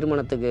அவர் அந்த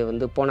திருமணத்துக்கு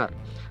வந்து போனார்.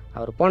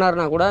 அவர்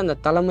போனார்னா கூட அந்த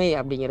தலைமை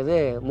அப்படிங்கிறது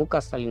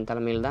முக ஸ்டாலின்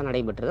தலைமையில் தான்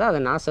நடைபெற்றது. அதை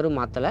நாசரும்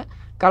மாற்றலை,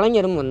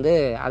 கலைஞரும் வந்து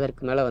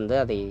அதற்கு மேலே வந்து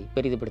அதை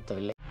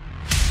பெரிதுபடுத்தவில்லை.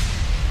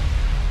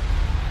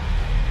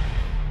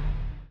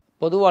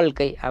 பொது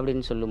வாழ்க்கை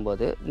அப்படின்னு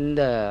சொல்லும்போது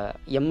இந்த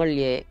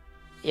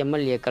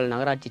எம்எல்ஏக்கள்,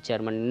 நகராட்சி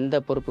சேர்மன், இந்த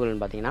பொறுப்புகள்னு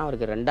பார்த்திங்கன்னா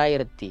அவருக்கு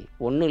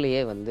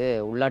 2001 வந்து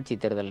உள்ளாட்சி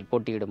தேர்தல்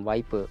போட்டியிடும்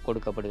வாய்ப்பு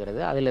கொடுக்கப்படுகிறது.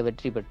 அதில்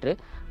வெற்றி பெற்று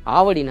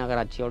ஆவடி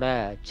நகராட்சியோட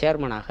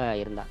சேர்மனாக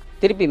இருந்தார்.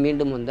 திருப்பி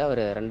மீண்டும் வந்து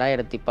அவர்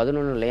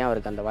 2011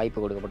 அவருக்கு அந்த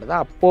வாய்ப்பு கொடுக்கப்பட்டது.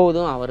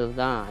 அப்போதும் அவர்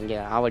தான் அங்கே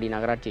ஆவடி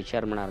நகராட்சி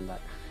சேர்மனாக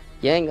இருந்தார்.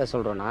 ஏன் இங்கே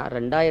சொல்கிறோன்னா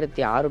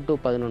 2006 to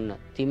 2011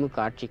 திமுக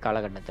ஆட்சி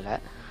காலகட்டத்தில்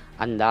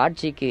அந்த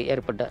ஆட்சிக்கு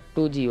ஏற்பட்ட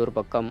 2G ஒரு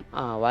பக்கம்,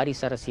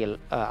 வாரிசு அரசியல்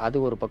அது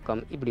ஒரு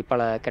பக்கம், இப்படி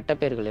பல கெட்ட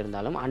பெயர்கள்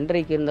இருந்தாலும்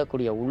அன்றைக்கு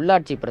இருந்தக்கூடிய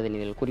உள்ளாட்சி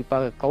பிரதிநிதிகள்,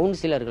 குறிப்பாக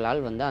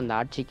கவுன்சிலர்களால் வந்து அந்த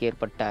ஆட்சிக்கு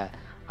ஏற்பட்ட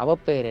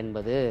அவப்பெயர்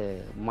என்பது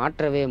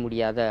மாற்றவே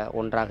முடியாத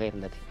ஒன்றாக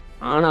இருந்தது.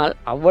 ஆனால்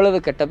அவ்வளவு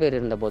கெட்ட பேர்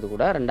இருந்தபோது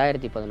கூட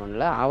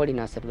 2011 ஆவடி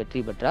நாசர் வெற்றி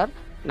பெற்றார்.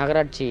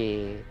 நகராட்சி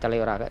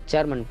தலைவராக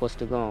சேர்மன்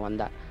போஸ்ட்டுக்கும்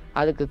வந்தார்.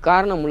 அதுக்கு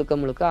காரணம் முழுக்க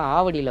முழுக்க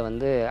ஆவடியில்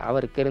வந்து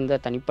அவருக்கு இருந்த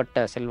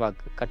தனிப்பட்ட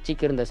செல்வாக்கு,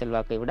 கட்சிக்கு இருந்த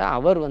செல்வாக்கை விட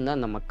அவர் வந்து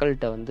அந்த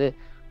மக்கள்கிட்ட வந்து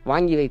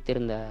வாங்கி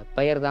வைத்திருந்த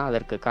பெயர் தான்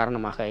அதற்கு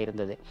காரணமாக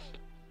இருந்தது.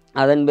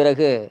 அதன்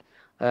பிறகு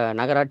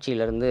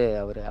நகராட்சியிலிருந்து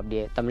அவர்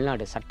அப்படியே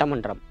தமிழ்நாடு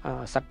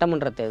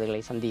சட்டமன்ற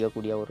தேர்தல்களை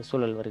சந்திக்கக்கூடிய ஒரு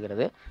சூழல்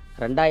வருகிறது.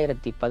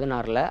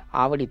 2016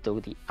 ஆவடி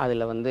தொகுதி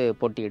அதில் வந்து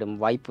போட்டியிடும்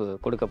வாய்ப்பு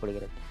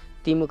கொடுக்கப்படுகிறது.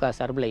 திமுக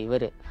சார்பில்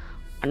இவர்,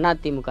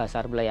 அதிமுக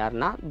சார்பில்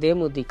யாருன்னா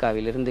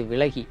தேமுதிகவிலிருந்து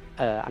விலகி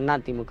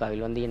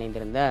அதிமுகவில் வந்து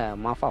இணைந்திருந்த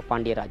மாஃபா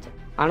பாண்டியராஜன்.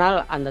 ஆனால்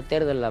அந்த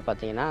தேர்தலில்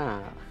பார்த்தீங்கன்னா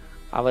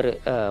அவர்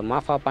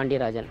மாஃபா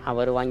பாண்டியராஜன்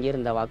அவர்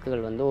வாங்கியிருந்த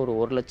வாக்குகள் வந்து ஒரு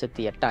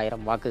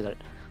 1,08,000 வாக்குகள்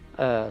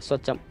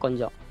சொச்சம்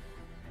கொஞ்சம்.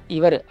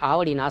 இவர்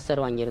ஆவடி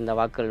நாசர் வாங்கியிருந்த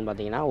வாக்குகள்னு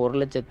பார்த்தீங்கன்னா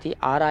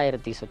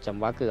 1,06,000 சொச்சம்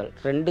வாக்குகள்.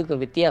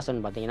 ரெண்டுக்கும்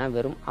வித்தியாசம்னு பார்த்தீங்கன்னா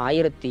வெறும்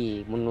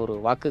 1,300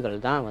 வாக்குகள்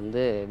தான்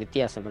வந்து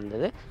வித்தியாசம்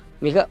இருந்தது.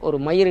 மிக ஒரு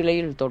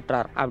மயிரிழையில்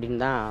தோற்றார்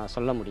அப்படின்னு தான்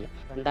சொல்ல முடியும்.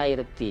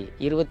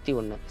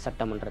 2021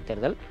 சட்டமன்ற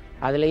தேர்தல்,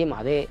 அதுலேயும்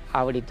அதே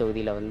ஆவடி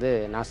தொகுதியில் வந்து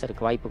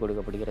நாசருக்கு வாய்ப்பு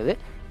கொடுக்கப்படுகிறது.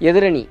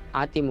 எதிரணி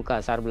அதிமுக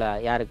சார்பில்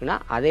யாருக்குன்னா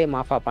அதே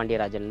மாஃபா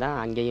பாண்டியராஜன் தான்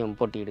அங்கேயும்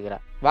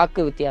போட்டியிடுகிறார்.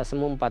 வாக்கு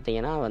வித்தியாசமும்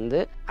பார்த்தீங்கன்னா வந்து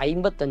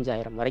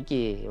 55,000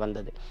 வரைக்கும்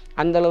வந்தது.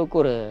 அந்தளவுக்கு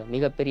ஒரு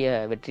மிகப்பெரிய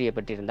வெற்றியை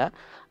பெற்றிருந்தார்.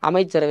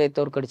 அமைச்சரவை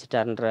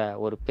தோற்கடிச்சிட்டார்ன்ற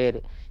ஒரு பேர்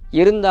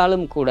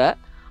இருந்தாலும் கூட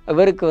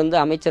இவருக்கு வந்து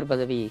அமைச்சர்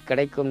பதவி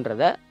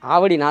கிடைக்கும்ன்றத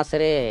ஆவடி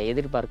நாசரே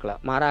எதிர்பார்க்கல.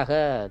 மாறாக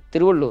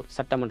திருவள்ளூர்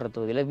சட்டமன்ற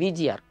தொகுதியில்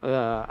விஜிஆர்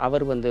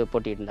அவர் வந்து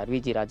போட்டியிருந்தார்.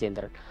 விஜி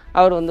ராஜேந்திரன்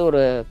அவர் வந்து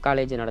ஒரு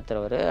காலேஜ்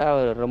நடத்துகிறவர்,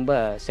 அவர் ரொம்ப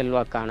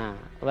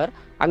செல்வாக்கானவர்.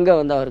 அங்கே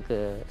வந்து அவருக்கு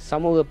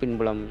சமூக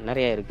பின்புலம்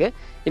நிறைய இருக்குது.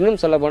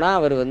 இன்னும் சொல்லப்போனால்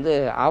அவர் வந்து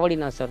ஆவடி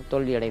நாசர்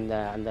தோல்வியடைந்த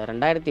அந்த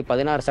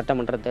 2016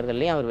 சட்டமன்ற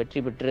தேர்தலையும் அவர் வெற்றி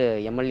பெற்று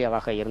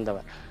எம்எல்ஏவாக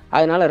இருந்தவர்.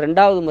 அதனால்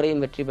 2வது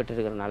முறையும் வெற்றி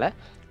பெற்றிருக்கிறதுனால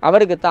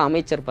அவருக்கு தான்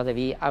அமைச்சர்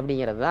பதவி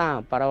அப்படிங்கிறது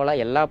தான்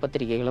பரவலாக எல்லா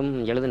பத்திரிகைகளும்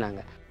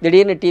எழுதுனாங்க.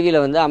 திடீர்னு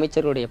டிவியில் வந்து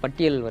அமைச்சருடைய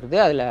பட்டியல் வருது.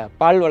 அதில்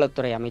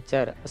பால்வளத்துறை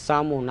அமைச்சர்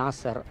சாமு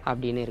நாசர்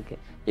அப்படின்னு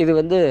இருக்குது. இது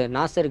வந்து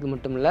நாசருக்கு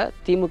மட்டுமில்ல,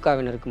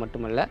 திமுகவினருக்கு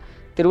மட்டுமல்ல,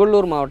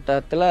 திருவள்ளூர்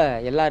மாவட்டத்தில்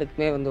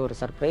எல்லாருக்குமே வந்து ஒரு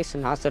சர்ப்ரைஸ்.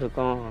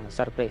 நாசருக்கும்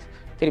சர்ப்ரைஸ்.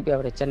 திருப்பி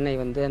அவர் சென்னை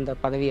வந்து அந்த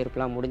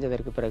பதவியேற்பெலாம்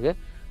முடிஞ்சதற்கு பிறகு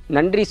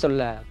நன்றி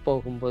சொல்ல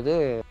போகும்போது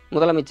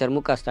முதலமைச்சர்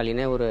மு.க.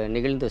 ஸ்டாலினே ஒரு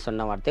நிகழ்ந்து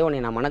சொன்ன வார்த்தை,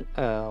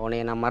 உன்னை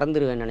நான்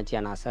மறந்துடுவேன்னு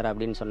நினச்சியா நாசர்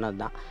அப்படின்னு சொன்னது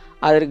தான்.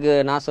 அதற்கு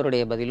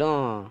நாசருடைய பதிலும்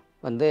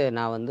வந்து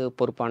நான் வந்து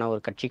பொறுப்பான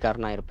ஒரு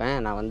கட்சிக்காரனாக இருப்பேன்.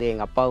 நான் வந்து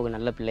எங்கள் அப்பாவுக்கு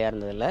நல்ல பிள்ளையாக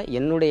இருந்ததில்லை,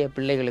 என்னுடைய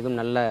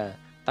பிள்ளைகளுக்கும் நல்ல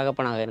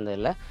தகப்பனாக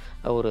இருந்ததில்லை,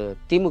 ஒரு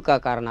திமுக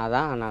காரனாக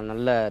தான் நான்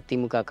நல்ல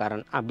திமுக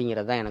காரன்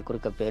அப்படிங்கிறது தான் எனக்கு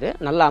இருக்க பேர்.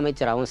 நல்ல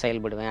அமைச்சராகவும்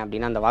செயல்படுவேன்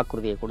அப்படின்னு அந்த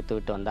வாக்குறுதியை கொடுத்து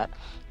விட்டு வந்தார்.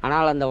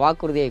 ஆனால் அந்த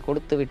வாக்குறுதியை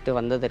கொடுத்து விட்டு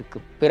வந்ததற்கு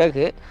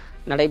பிறகு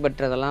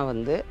நடைபெற்றதெல்லாம்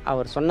வந்து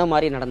அவர் சொன்ன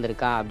மாதிரி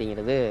நடந்திருக்கா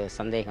அப்படிங்கிறது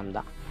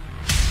சந்தேகம்தான்.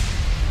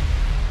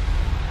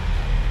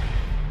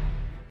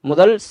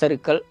 முதல்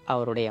சறுக்கல்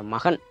அவருடைய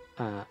மகன்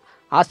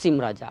ஆசிம்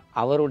ராஜா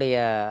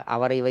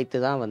அவரை வைத்து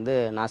தான் வந்து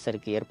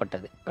நாசருக்கு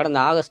ஏற்பட்டது. கடந்த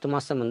ஆகஸ்ட்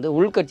மாதம் வந்து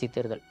உள்கட்சி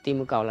தேர்தல்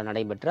திமுகவில்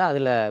நடைபெற்ற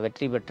அதில்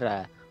வெற்றி பெற்ற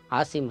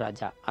ஆசிம்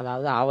ராஜா,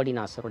 அதாவது ஆவடி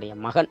நாசருடைய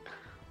மகன்,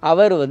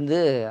 அவர் வந்து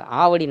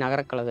ஆவடி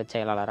நகரக்கழக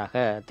செயலாளராக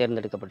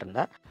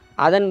தேர்ந்தெடுக்கப்பட்டிருந்தார்.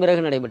 அதன்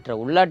பிறகு நடைபெற்ற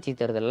உள்ளாட்சி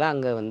தேர்தலில்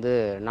அங்கே வந்து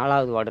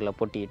 4வது வார்டில்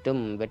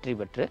போட்டியிட்டும் வெற்றி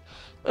பெற்று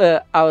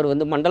அவர்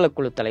வந்து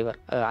மண்டலக்குழு தலைவர்,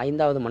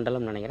 5வது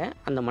மண்டலம் நினைக்கிறேன்,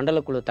 அந்த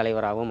மண்டலக்குழு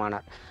தலைவராகவும்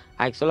ஆனார்.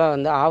 ஆக்சுவலாக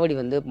வந்து ஆவடி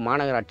வந்து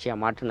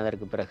மாநகராட்சியாக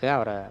மாற்றினதற்கு பிறகு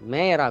அவரை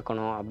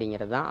மேயராக்கணும்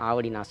அப்படிங்கிறது தான்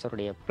ஆவடி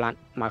நாசருடைய பிளான்.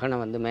 மகனை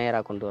வந்து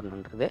மேயராக கொண்டு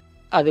வரணுன்றது.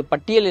 அது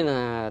பட்டியலின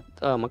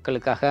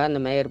மக்களுக்காக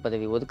அந்த மேயர்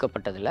பதவி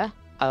ஒதுக்கப்பட்டதில்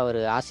அவர்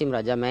ஆசிம்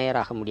ராஜா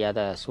மேயராக முடியாத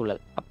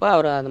சூழல். அப்போ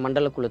அவர் அந்த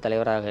மண்டலக்குழு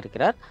தலைவராக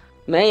இருக்கிறார்.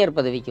 மேயர்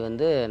பதவிக்கு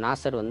வந்து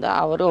நாசர் வந்து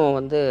அவரும்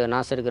வந்து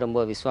நாசருக்கு ரொம்ப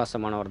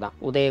விசுவாசமானவர் தான்.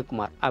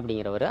 உதயகுமார்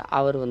அப்படிங்கிறவர்,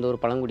 அவர் வந்து ஒரு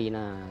பழங்குடியின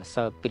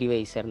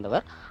பிரிவை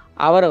சேர்ந்தவர்.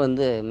 அவரை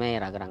வந்து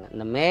மேயர் ஆகிறாங்க.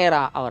 இந்த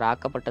மேயராக அவர்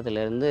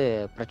ஆக்கப்பட்டதுலேருந்து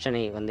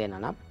பிரச்சனை வந்து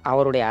என்னென்னா,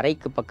 அவருடைய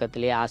அறைக்கு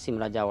பக்கத்திலே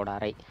ஆசிம் ராஜாவோட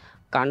அறை.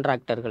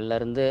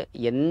 கான்ட்ராக்டர்கள்லேருந்து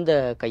எந்த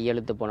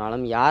கையெழுத்து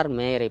போனாலும், யார்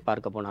மேயரை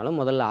பார்க்க போனாலும்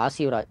முதல்ல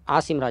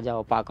ஆசிம்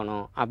ராஜாவை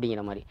பார்க்கணும்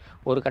அப்படிங்கிற மாதிரி.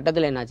 ஒரு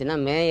கட்டத்தில் என்னாச்சுன்னா,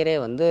 மேயரே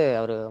வந்து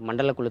அவர்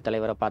மண்டலக்குழு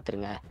தலைவரை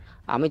பார்த்துருங்க,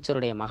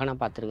 அமைச்சருடைய மகனை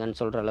பார்த்துருங்கன்னு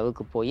சொல்கிற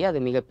அளவுக்கு போய் அது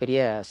மிகப்பெரிய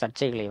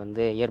சர்ச்சைகளை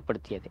வந்து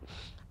ஏற்படுத்தியது.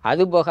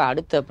 அதுபோக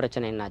அடுத்த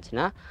பிரச்சனை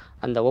என்னாச்சுன்னா,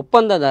 அந்த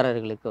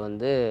ஒப்பந்ததாரர்களுக்கு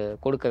வந்து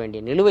கொடுக்க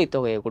வேண்டிய நிலுவைத்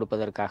தொகையை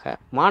கொடுப்பதற்காக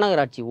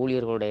மாநகராட்சி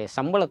ஊழியர்களுடைய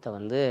சம்பளத்தை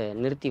வந்து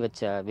நிறுத்தி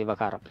வச்ச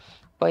விவகாரம்.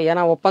 இப்போ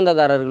ஏன்னா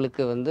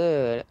ஒப்பந்ததாரர்களுக்கு வந்து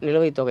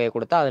நிலுவைத் தொகையை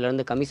கொடுத்தா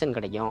அதுலேருந்து கமிஷன்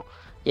கிடைக்கும்,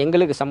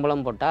 எங்களுக்கு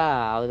சம்பளம் போட்டால்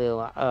அது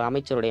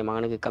அமைச்சருடைய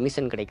மகனுக்கு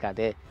கமிஷன்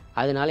கிடைக்காது,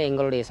 அதனால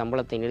எங்களுடைய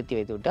சம்பளத்தை நிறுத்தி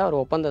வைத்து விட்டு அவர்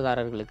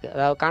ஒப்பந்ததாரர்களுக்கு,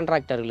 அதாவது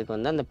கான்ட்ராக்டர்களுக்கு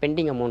வந்து அந்த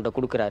பெண்டிங் அமௌண்ட்டை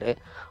கொடுக்குறாரு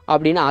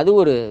அப்படின்னு அது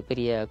ஒரு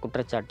பெரிய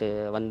குற்றச்சாட்டு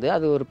வந்து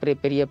அது ஒரு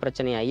பெரிய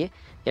பிரச்சனையாகி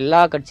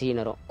எல்லா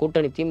கட்சியினரும்,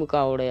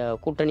 திமுகவுடைய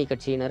கூட்டணி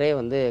கட்சியினரே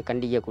வந்து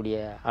கண்டிக்கக்கூடிய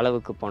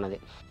அளவுக்கு போனது.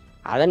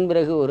 அதன்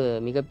பிறகு ஒரு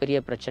மிகப்பெரிய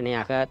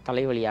பிரச்சனையாக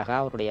தலைவலியாக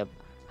அவருடைய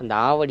அந்த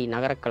ஆவடி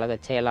நகரக்கழக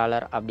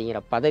செயலாளர் அப்படிங்கிற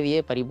பதவியே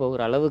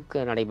பறிபோகிற அளவுக்கு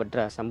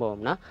நடைபெற்ற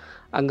சம்பவம்னா,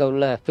 அங்கே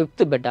உள்ள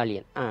 5th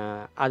பெட்டாலியன்,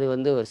 அது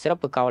வந்து ஒரு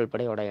சிறப்பு காவல்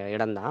படையோட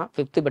இடம் தான்.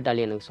 5th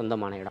பெட்டாலியனுக்கு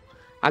சொந்தமான இடம்.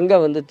 அங்கே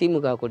வந்து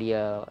திமுக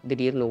கொடியை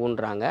திடீர்னு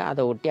ஊன்றாங்க.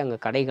 அதை ஒட்டி அங்கே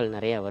கடைகள்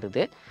நிறையா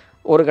வருது.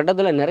 ஒரு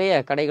கட்டத்தில் நிறைய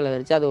கடைகளை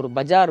வச்சு அது ஒரு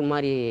பஜார்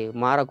மாதிரி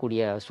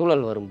மாறக்கூடிய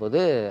சூழல் வரும்போது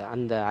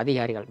அந்த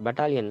அதிகாரிகள்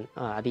பெட்டாலியன்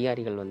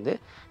அதிகாரிகள் வந்து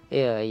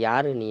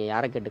யார் நீங்கள்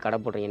யாரை கேட்டு கடை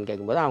போடுறீங்கன்னு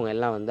கேட்கும்போது அவங்க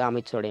எல்லாம் வந்து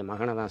அமைச்சருடைய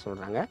மகனை தான்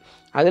சொல்கிறாங்க.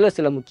 அதில்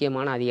சில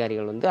முக்கியமான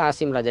அதிகாரிகள் வந்து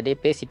ஆசிம் ராஜாட்டே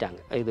பேசிட்டாங்க.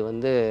 இது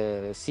வந்து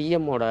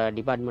சிஎம்மோட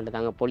டிபார்ட்மெண்ட்டு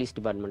தாங்க, போலீஸ்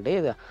டிபார்ட்மெண்ட்டு,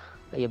 இது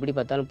எப்படி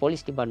பார்த்தாலும்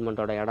போலீஸ்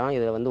டிபார்ட்மெண்ட்டோட இடம்,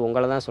 இதில் வந்து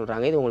உங்களை தான்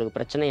சொல்கிறாங்க, இது உங்களுக்கு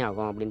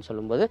பிரச்சனையாகும் அப்படின்னு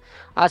சொல்லும்போது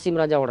ஆசிம்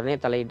ராஜா உடனே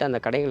தலையிட்டு அந்த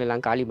கடைகள்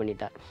எல்லாம் காலி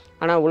பண்ணிட்டார்.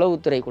 ஆனால்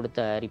உளவுத்துறை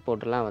கொடுத்த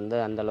ரிப்போர்ட்லாம் வந்து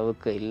அந்த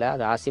அளவுக்கு இல்லை,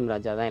 அது ஆசிம்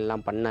ராஜா தான்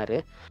எல்லாம் பண்ணார்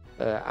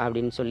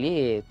அப்படின்னு சொல்லி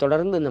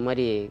தொடர்ந்து இந்த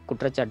மாதிரி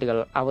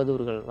குற்றச்சாட்டுகள்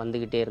அவதூறுகள்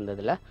வந்துக்கிட்டே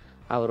இருந்ததில்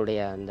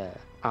அவருடைய அந்த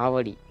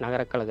ஆவடி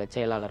நகரக்கழக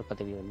செயலாளர்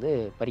பதவி வந்து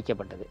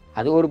பறிக்கப்பட்டது.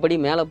 அது ஒருபடி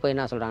மேலே போய்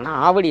என்ன சொல்கிறாங்கன்னா,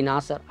 ஆவடி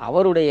நாசர்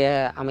அவருடைய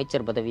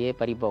அமைச்சர் பதவியே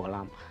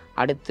பறிபோகலாம்,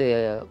 அடுத்து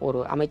ஒரு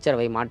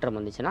அமைச்சரவை மாற்றம்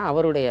வந்துச்சுன்னா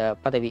அவருடைய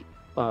பதவி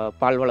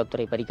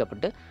பால்வளத்துறை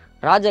பறிக்கப்பட்டு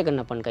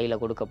ராஜகண்ணப்பன்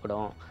கையில்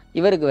கொடுக்கப்படும்,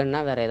 இவருக்கு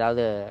வேணால் வேறு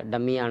ஏதாவது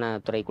டம்மியான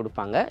துறை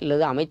கொடுப்பாங்க,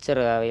 இல்லது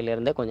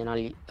அமைச்சரவையிலேருந்தே கொஞ்ச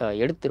நாள்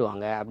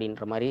எடுத்துருவாங்க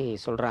அப்படின்ற மாதிரி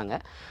சொல்கிறாங்க.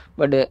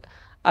 பட்டு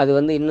அது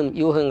வந்து இன்னும்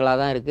யூகங்களாக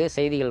தான் இருக்குது,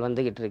 செய்திகள்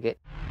வந்துக்கிட்டு இருக்குது.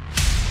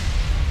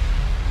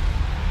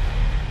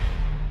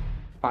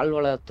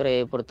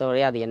 பால்வளத்துறையை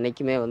பொறுத்தவரை அது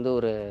என்றைக்குமே வந்து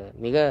ஒரு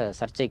மிக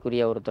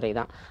சர்ச்சைக்குரிய ஒரு துறை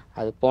தான்.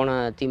 அது போன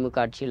திமுக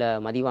ஆட்சியில்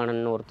மதிவாணன்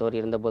ஒருத்தவர்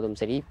இருந்தபோதும்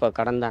சரி, இப்போ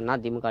கடந்த அண்ணா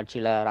திமுக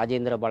ஆட்சியில்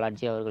ராஜேந்திர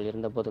பாலாஜி அவர்கள்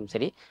இருந்தபோதும்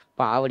சரி,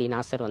 இப்போ ஆவடி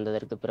நாசர்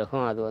வந்ததற்கு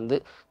பிறகும் அது வந்து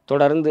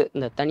தொடர்ந்து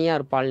இந்த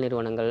தனியார் பால்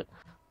நிறுவனங்கள்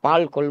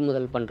பால்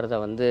கொள்முதல் பண்ணுறதை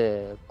வந்து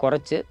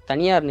குறைச்சி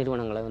தனியார்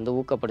நிறுவனங்களை வந்து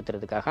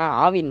ஊக்கப்படுத்துறதுக்காக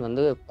ஆவின்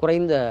வந்து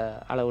குறைந்த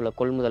அளவில்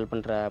கொள்முதல்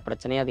பண்ணுற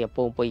பிரச்சனையை அது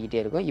எப்போவும் போய்கிட்டே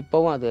இருக்கும்.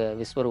 இப்போவும் அது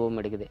விஸ்வரூபம்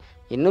எடுக்குது.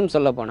 இன்னும்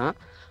சொல்லப்போனால்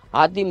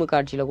அதிமுக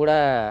ஆட்சியில் கூட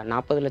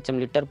 40 லட்சம்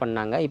லிட்டர்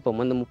பண்ணாங்க, இப்போ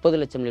வந்து 30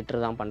 லட்சம்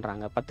லிட்டர் தான்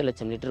பண்ணுறாங்க, 10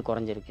 லட்சம் லிட்டர்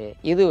குறைஞ்சிருக்கு.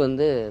 இது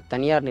வந்து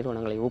தனியார்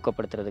நிறுவனங்களை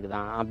ஊக்கப்படுத்துறதுக்கு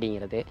தான்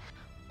அப்படிங்கிறது.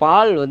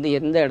 பால் வந்து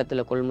எந்த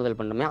இடத்துல கொள்முதல்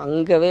பண்ணணுமே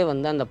அங்கவே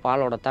வந்து அந்த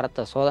பாலோட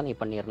தரத்தை சோதனை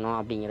பண்ணிடணும்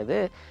அப்படிங்கிறது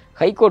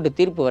ஹைகோர்ட்டு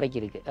தீர்ப்பு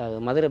வரைக்கும் இருக்குது.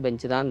 அது மதுரை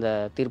பெஞ்சு தான் அந்த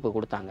தீர்ப்பு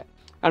கொடுத்தாங்க.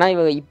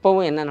 ஆனால்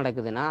இப்போவும் என்ன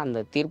நடக்குதுன்னா,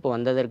 அந்த தீர்ப்பு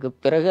வந்ததற்கு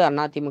பிறகு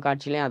அதிமுக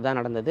ஆட்சியிலையும் அதுதான்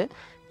நடந்தது,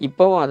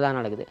 இப்போவும் அதுதான்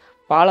நடக்குது.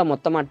 பாலை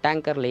மொத்தமாக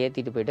டேங்கரில்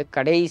ஏற்றிட்டு போயிட்டு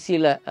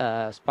கடைசியில்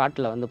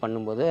ஸ்பாட்டில் வந்து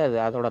பண்ணும்போது அது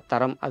அதோட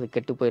தரம் அது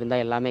கெட்டு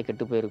போயிருந்தால் எல்லாமே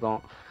கெட்டு போயிருக்கும்.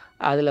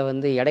 அதில்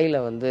வந்து இடையில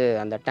வந்து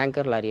அந்த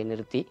டேங்கர் லாரியை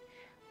நிறுத்தி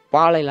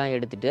பாலையெல்லாம்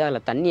எடுத்துகிட்டு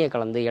அதில் தண்ணியை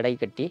கலந்து எடை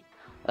கட்டி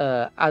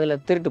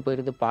அதில் திருட்டு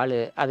போயிடுது பால்.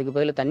 அதுக்கு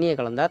பதில் தண்ணியை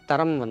கலந்தால்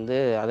தரம் வந்து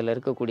அதில்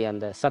இருக்கக்கூடிய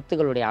அந்த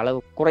சத்துக்களுடைய அளவு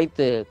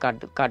குறைத்து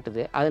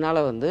காட்டுது.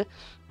 அதனால் வந்து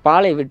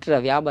பாலை விற்ற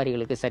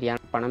வியாபாரிகளுக்கு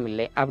சரியான பணம்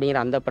இல்லை அப்படிங்கிற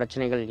அந்த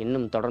பிரச்சனைகள்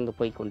இன்னும் தொடர்ந்து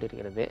போய்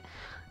கொண்டிருக்கிறது.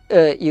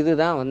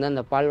 இதுதான் வந்து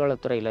அந்த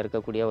பால்வளத்துறையில்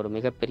இருக்கக்கூடிய ஒரு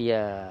மிகப்பெரிய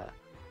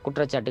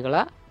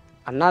குற்றச்சாட்டுகளாக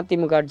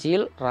அதிமுக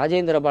ஆட்சியில்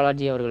ராஜேந்திர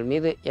பாலாஜி அவர்கள்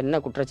மீது என்ன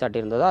குற்றச்சாட்டு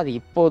இருந்ததோ அது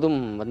இப்போதும்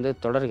வந்து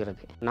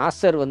தொடர்கிறது.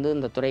 நாசர் வந்து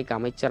இந்த துறைக்கு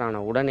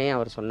அமைச்சரான உடனே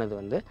அவர் சொன்னது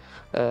வந்து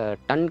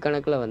டன்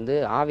கணக்கில் வந்து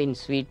ஆவின்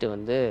ஸ்வீட்டு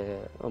வந்து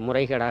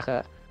முறைகேடாக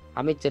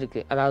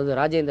அமைச்சருக்கு, அதாவது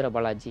ராஜேந்திர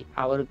பாலாஜி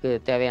அவருக்கு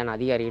தேவையான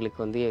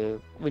அதிகாரிகளுக்கு வந்து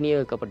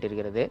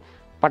விநியோகிக்கப்பட்டிருக்கிறது.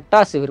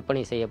 பட்டாசு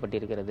விற்பனை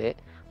செய்யப்பட்டிருக்கிறது.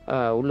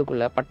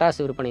 உள்ளுக்குள்ளே பட்டாசு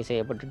விற்பனை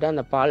செய்யப்பட்டுட்டு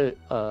அந்த பால்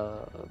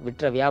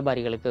விற்ற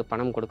வியாபாரிகளுக்கு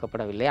பணம்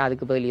கொடுக்கப்படவில்லை.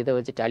 அதுக்கு பதில் இதை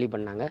வச்சு டேலி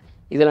பண்ணாங்க.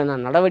 இதில்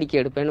நான் நடவடிக்கை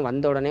எடுப்பேன்னு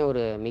வந்த உடனே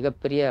ஒரு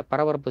மிகப்பெரிய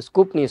பரபரப்பு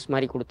ஸ்கூப் நியூஸ்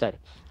மாதிரி கொடுத்தாரு.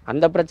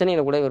 அந்த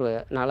பிரச்சனையில் கூட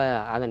இவர்னால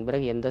அதன்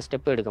பிறகு எந்த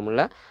ஸ்டெப்பும் எடுக்க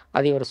முடியல.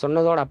 அது இவர்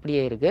சொன்னதோடு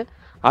அப்படியே இருக்குது.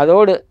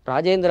 அதோடு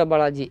ராஜேந்திர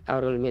பாலாஜி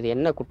அவர்கள் மீது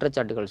என்ன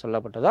குற்றச்சாட்டுகள்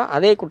சொல்லப்பட்டதோ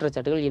அதே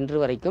குற்றச்சாட்டுகள் இன்று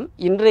வரைக்கும்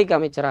இன்றைக்கு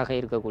அமைச்சராக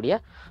இருக்கக்கூடிய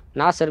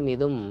நாசர்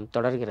மீதும்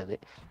தொடர்கிறது.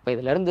 இப்போ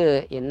இதிலிருந்து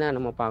என்ன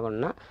நம்ம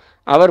பார்க்கணும்னா,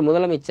 அவர்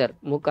முதலமைச்சர்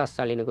மு.க.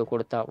 ஸ்டாலினுக்கு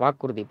கொடுத்த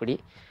வாக்குறுதிப்படி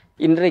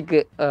இன்றைக்கு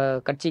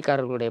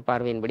கட்சிக்காரர்களுடைய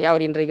பார்வையின்படி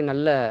அவர் இன்றைக்கு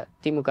நல்ல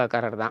திமுக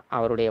காரர் தான்,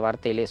 அவருடைய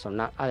வார்த்தையிலே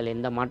சொன்னார், அதில்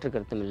எந்த மாற்று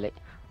கருத்தும் இல்லை.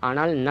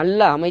 ஆனால் நல்ல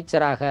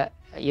அமைச்சராக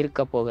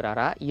இருக்க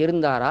போகிறாரா,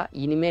 இருந்தாரா,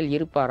 இனிமேல்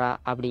இருப்பாரா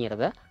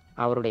அப்படிங்கிறத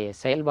அவருடைய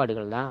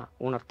செயல்பாடுகள் தான்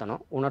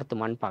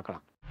உணர்த்துமான்னு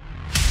பார்க்கலாம்.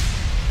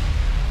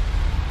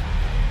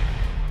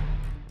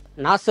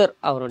 நாசர்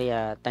அவருடைய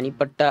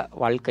தனிப்பட்ட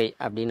வாழ்க்கை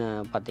அப்படின்னு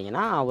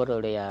பார்த்தீங்கன்னா,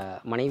 அவருடைய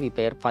மனைவி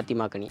பெயர்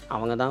ஃபாத்திமா கனி.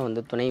 அவங்க தான்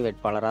வந்து துணை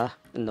வேட்பாளராக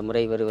இந்த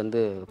முறை இவர்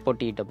வந்து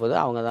போட்டியிட்ட போது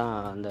அவங்க தான்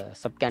அந்த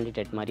சப்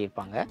கேண்டிடேட் மாதிரி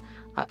இருப்பாங்க.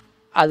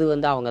 அது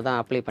வந்து அவங்க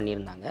தான் அப்ளை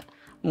பண்ணியிருந்தாங்க.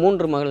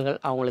 3 மகள்கள்.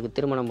 அவங்களுக்கு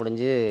திருமணம்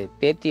முடிஞ்சு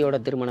பேத்தியோட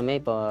திருமணமே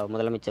இப்போ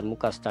முதலமைச்சர்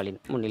மு.க. ஸ்டாலின்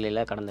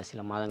முன்னிலையில் கடந்த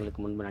சில மாதங்களுக்கு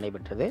முன்பு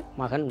நடைபெற்றது.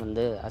 மகன்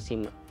வந்து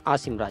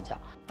ஆசிம் ராஜா.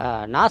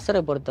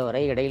 நாசரை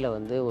பொறுத்தவரை இடையில்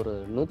வந்து ஒரு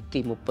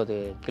 130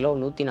 கிலோ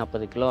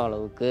 140 கிலோ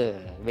அளவுக்கு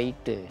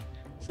வெயிட்டு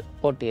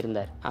போட்டு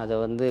இருந்தார். அதை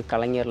வந்து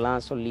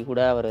கலைஞர்லாம் சொல்லி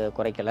கூட அவர்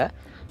குறைக்கலை.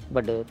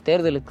 பட்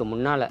தேர்தலுக்கு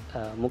முன்னால்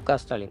மு.க.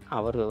 ஸ்டாலின்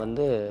அவர்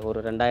வந்து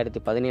ஒரு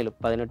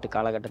 2017-18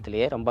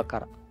 காலகட்டத்திலேயே ரொம்ப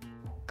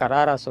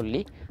கராராக சொல்லி,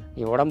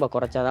 நீ உடம்பை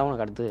குறைச்சாதான்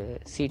உனக்கு அடுத்து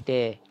சீட்டே,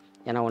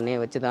 ஏன்னா உன்னைய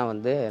வச்சு தான்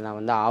வந்து நான்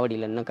வந்து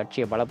ஆவடியில் இன்னும்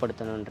கட்சியை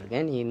பலப்படுத்தணுன்னு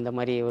இருக்கேன், நீ இந்த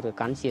மாதிரி ஒரு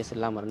கான்சியஸ்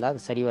இல்லாமல் இருந்தால்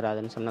அது சரி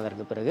வராதுன்னு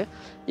சொன்னதற்கு பிறகு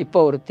இப்போ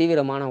ஒரு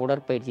தீவிரமான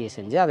உடற்பயிற்சியை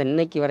செஞ்சு அதை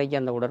இன்னைக்கு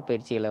வரைக்கும் அந்த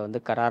உடற்பயிற்சிகளை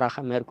வந்து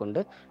கராராக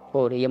மேற்கொண்டு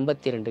ஒரு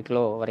 82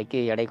 கிலோ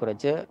வரைக்கும் எடை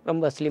குறைச்சி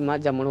ரொம்ப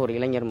ஸ்லிம்மாக ஜம்முன்னு ஒரு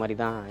இளைஞர் மாதிரி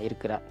தான்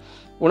இருக்கிறார்.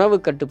 உணவு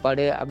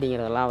கட்டுப்பாடு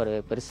அப்படிங்கிறதெல்லாம் அவர்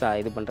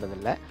பெருசாக இது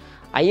பண்ணுறதில்ல.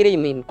 ஐரை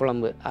மீன்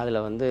குழம்பு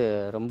அதில் வந்து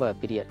ரொம்ப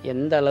பிரியர்.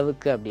 எந்த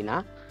அளவுக்கு அப்படின்னா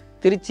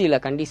திருச்சியில்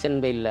கண்டிஷன்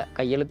பெயிலில்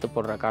கையெழுத்து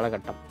போடுற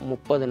காலகட்டம்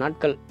 30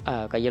 நாட்கள்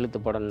கையெழுத்து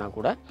போடணுன்னா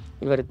கூட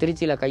இவர்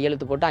திருச்சியில்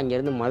கையெழுத்து போட்டு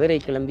அங்கேருந்து மதுரை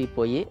கிளம்பி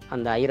போய்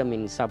அந்த ஐர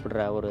மீன்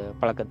சாப்பிட்ற ஒரு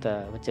பழக்கத்தை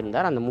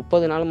வச்சுருந்தார். அந்த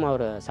 30 நாளும்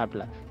அவர்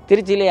சாப்பிடல.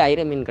 திருச்சியிலே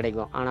ஐர மீன்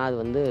கிடைக்கும், ஆனால் அது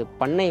வந்து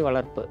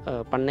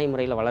பண்ணை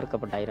முறையில்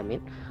வளர்க்கப்பட்ட ஐர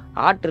மீன்.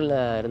 ஆற்றில்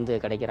இருந்து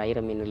கிடைக்கிற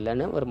ஐர மீன்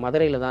இல்லைன்னு ஒரு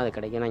மதுரையில் தான் அது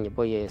கிடைக்கும். இங்கே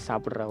போய்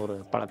சாப்பிட்ற ஒரு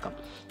பழக்கம்.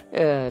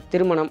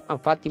 திருமணம்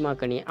பாத்திமா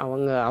கனி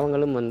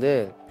அவங்களும் வந்து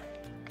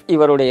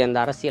இவருடைய இந்த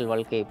அரசியல்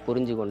வாழ்க்கையை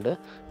புரிஞ்சு கொண்டு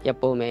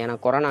எப்போவுமே, ஏன்னா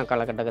கொரோனா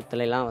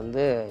காலகட்டத்திலலாம்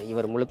வந்து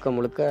இவர்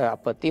முழுக்க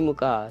அப்போ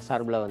திமுக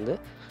சார்பில் வந்து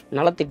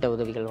நலத்திட்ட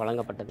உதவிகள்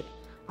வழங்கப்பட்டது.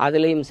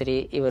 அதுலேயும் சரி,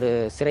 இவர்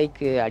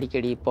சிறைக்கு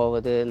அடிக்கடி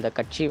போவது, இந்த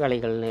கட்சி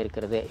வேலைகள்னு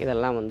இருக்கிறது,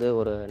 இதெல்லாம் வந்து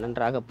ஒரு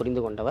நன்றாக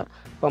புரிந்து கொண்டவர்.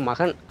 இப்போ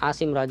மகன்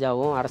ஆசிம்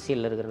ராஜாவும்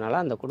அரசியலில் இருக்கிறனால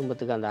அந்த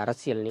குடும்பத்துக்கு அந்த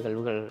அரசியல்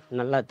நிகழ்வுகள்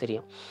நல்லா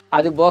தெரியும்.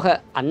 அதுபோக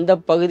அந்த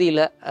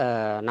பகுதியில்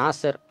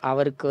நாசர்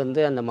அவருக்கு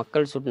வந்து அந்த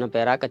மக்கள் சூட்டின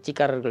பேரா,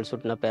 கட்சிக்காரர்கள்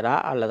சூட்டின பேரா,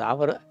 அல்லது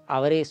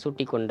அவரே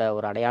சூட்டி கொண்ட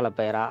ஒரு அடையாள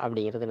பெயரா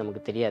அப்படிங்கிறது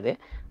நமக்கு தெரியாது.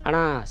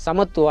 ஆனால்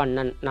சமத்துவ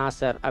அண்ணன்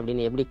நாசர்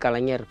அப்படின்னு எப்படி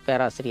கலைஞர்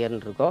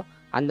பேராசிரியர்னு இருக்கோ,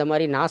 அந்த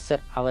மாதிரி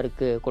நாசர்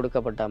அவருக்கு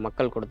கொடுக்கப்பட்ட,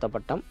 மக்கள் கொடுத்த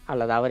பட்டம்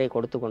அல்லது அவரே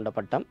கொடுத்து கொண்ட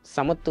பட்டம்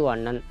சமத்துவ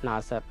அண்ணன்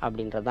நாசர்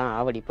அப்படின்றது தான்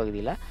ஆவடி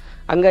பகுதியில்.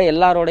 அங்கே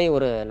எல்லாரோடையும்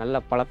ஒரு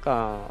நல்ல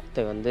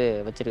பழக்கத்தை வந்து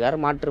வச்சுருக்காரு.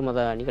 மாற்று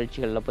மத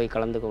நிகழ்ச்சிகளில் போய்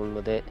கலந்து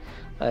கொள்வது,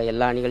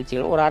 எல்லா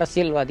நிகழ்ச்சிகளும் ஒரு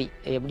அரசியல்வாதி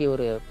எப்படி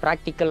ஒரு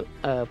ப்ராக்டிக்கல்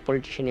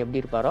பொலிட்டிஷியன்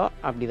எப்படி இருப்பாரோ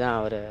அப்படி தான்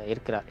அவர்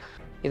இருக்கிறார்.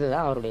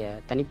 இதுதான் அவருடைய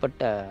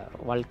தனிப்பட்ட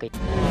வாழ்க்கை.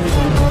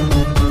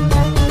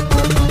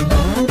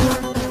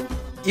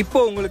 இப்போ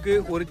உங்களுக்கு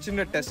ஒரு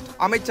சின்ன டெஸ்ட்.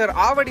 அமைச்சர்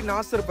ஆவடி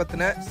நாசர்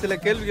பத்தின சில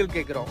கேள்விகள்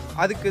கேட்கிறோம்.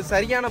 அதுக்கு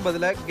சரியான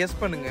பதில கெஸ்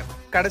பண்ணுங்க.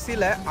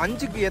 கடைசியில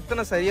 5க்கு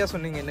எத்தனை சரியா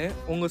சொன்னீங்கன்னு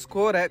உங்க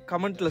ஸ்கோரை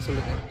கமெண்ட்ல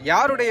சொல்லுங்க.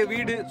 யாருடைய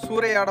வீடு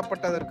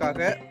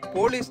சூறையாடப்பட்டதற்காக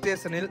போலீஸ்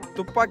ஸ்டேஷனில்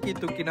துப்பாக்கி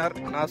தூக்கினார்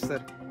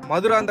நாசர்?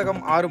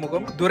 மதுராந்தகம்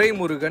ஆறுமுகம்,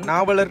 முருகன்,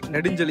 நாவலர்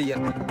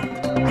நெடுஞ்செழியன்.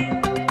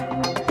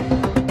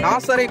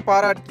 நாசரை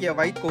பாராட்டிய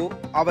வைகோ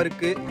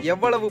அவருக்கு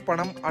எவ்வளவு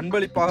பணம்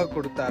அன்பளிப்பாக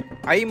கொடுத்தார்?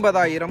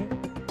 50,000,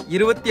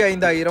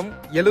 25,000,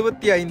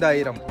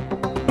 75,000.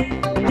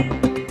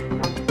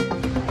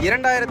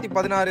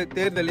 2016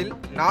 தேர்தலில்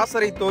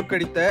நாசரை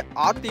தோற்கடித்த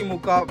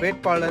அதிமுக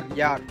வேட்பாளர்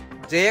யார்?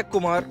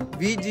 ஜெயக்குமார்,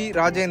 விஜி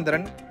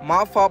ராஜேந்திரன்,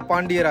 மாஃபா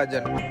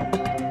பாண்டியராஜன்.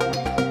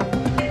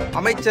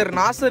 அமைச்சர்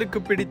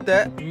நாசருக்கு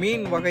பிடித்த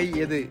மீன் வகை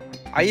எது?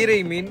 ஐரை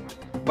மீன்,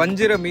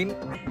 வஞ்சிர மீன்,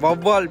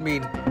 வவ்வால்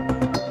மீன்.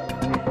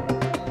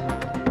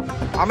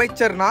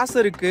 அமைச்சர்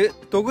நாசருக்கு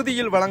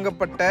தொகுதியில்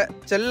வழங்கப்பட்ட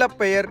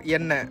செல்லப்பெயர்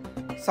என்ன?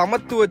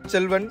 சமத்துவ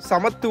செல்வன்,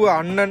 சமத்துவ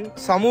அண்ணன்,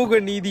 சமூக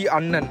நீதி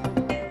அண்ணன்.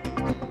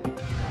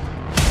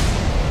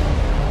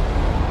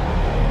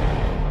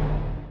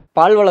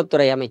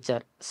 பால்வளத்துறை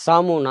அமைச்சர்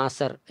சாமு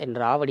நாசர் என்ற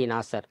ஆவடி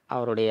நாசர்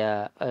அவருடைய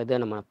இதை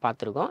நம்ம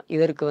பார்த்துருக்கோம்.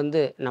 இதற்கு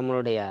வந்து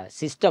நம்மளுடைய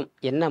சிஸ்டம்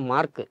என்ன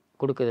மார்க்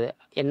கொடுக்குது,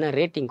 என்ன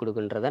ரேட்டிங்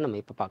கொடுக்குன்றதை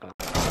நம்ம இப்போ பார்க்கலாம்.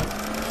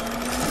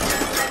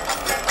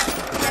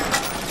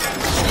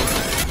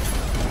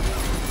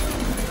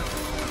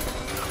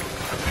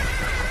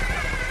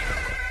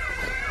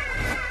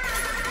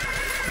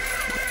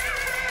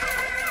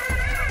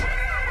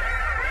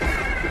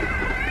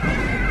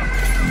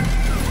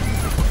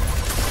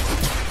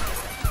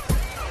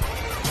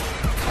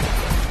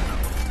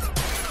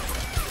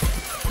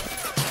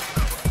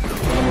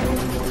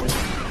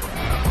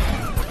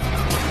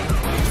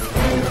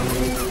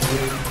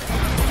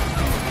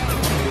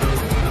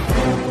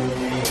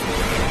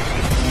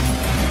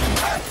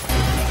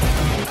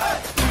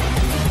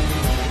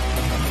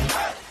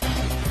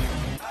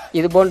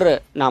 இதுபோன்று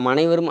நாம்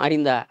அனைவரும்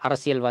அறிந்த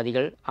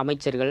அரசியல்வாதிகள்,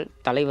 அமைச்சர்கள்,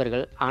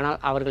 தலைவர்கள், ஆனால்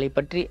அவர்களை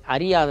பற்றி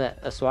அறியாத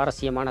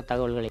சுவாரஸ்யமான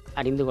தகவல்களை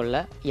அறிந்து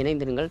கொள்ள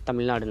இணைந்திருங்கள்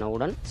தமிழ்நாடு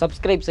நவுடன்.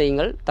 சப்ஸ்கிரைப்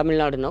செய்யுங்கள்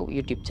தமிழ்நாடு நவ்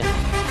யூடியூப் சேனல்.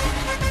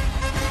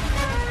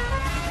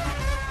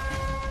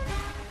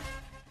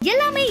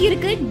 எல்லாமே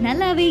இருக்கு,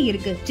 நல்லாவே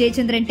இருக்கு.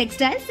 ஜெயச்சந்திரன்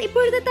டெக்ஸ்டைல்ஸ்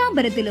இப்பொழுது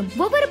தாம்பரத்திலும்.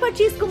 ஒவ்வொரு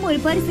பர்ச்சேஸ்க்கும் ஒரு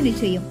பரிசு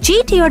நிச்சயம்.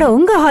 GTயோட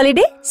உங்க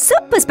ஹாலிடே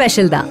சூப்பர்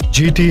ஸ்பெஷல் தான்.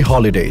 GT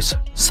Holidays,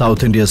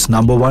 South India's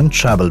 #1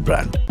 travel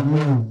brand.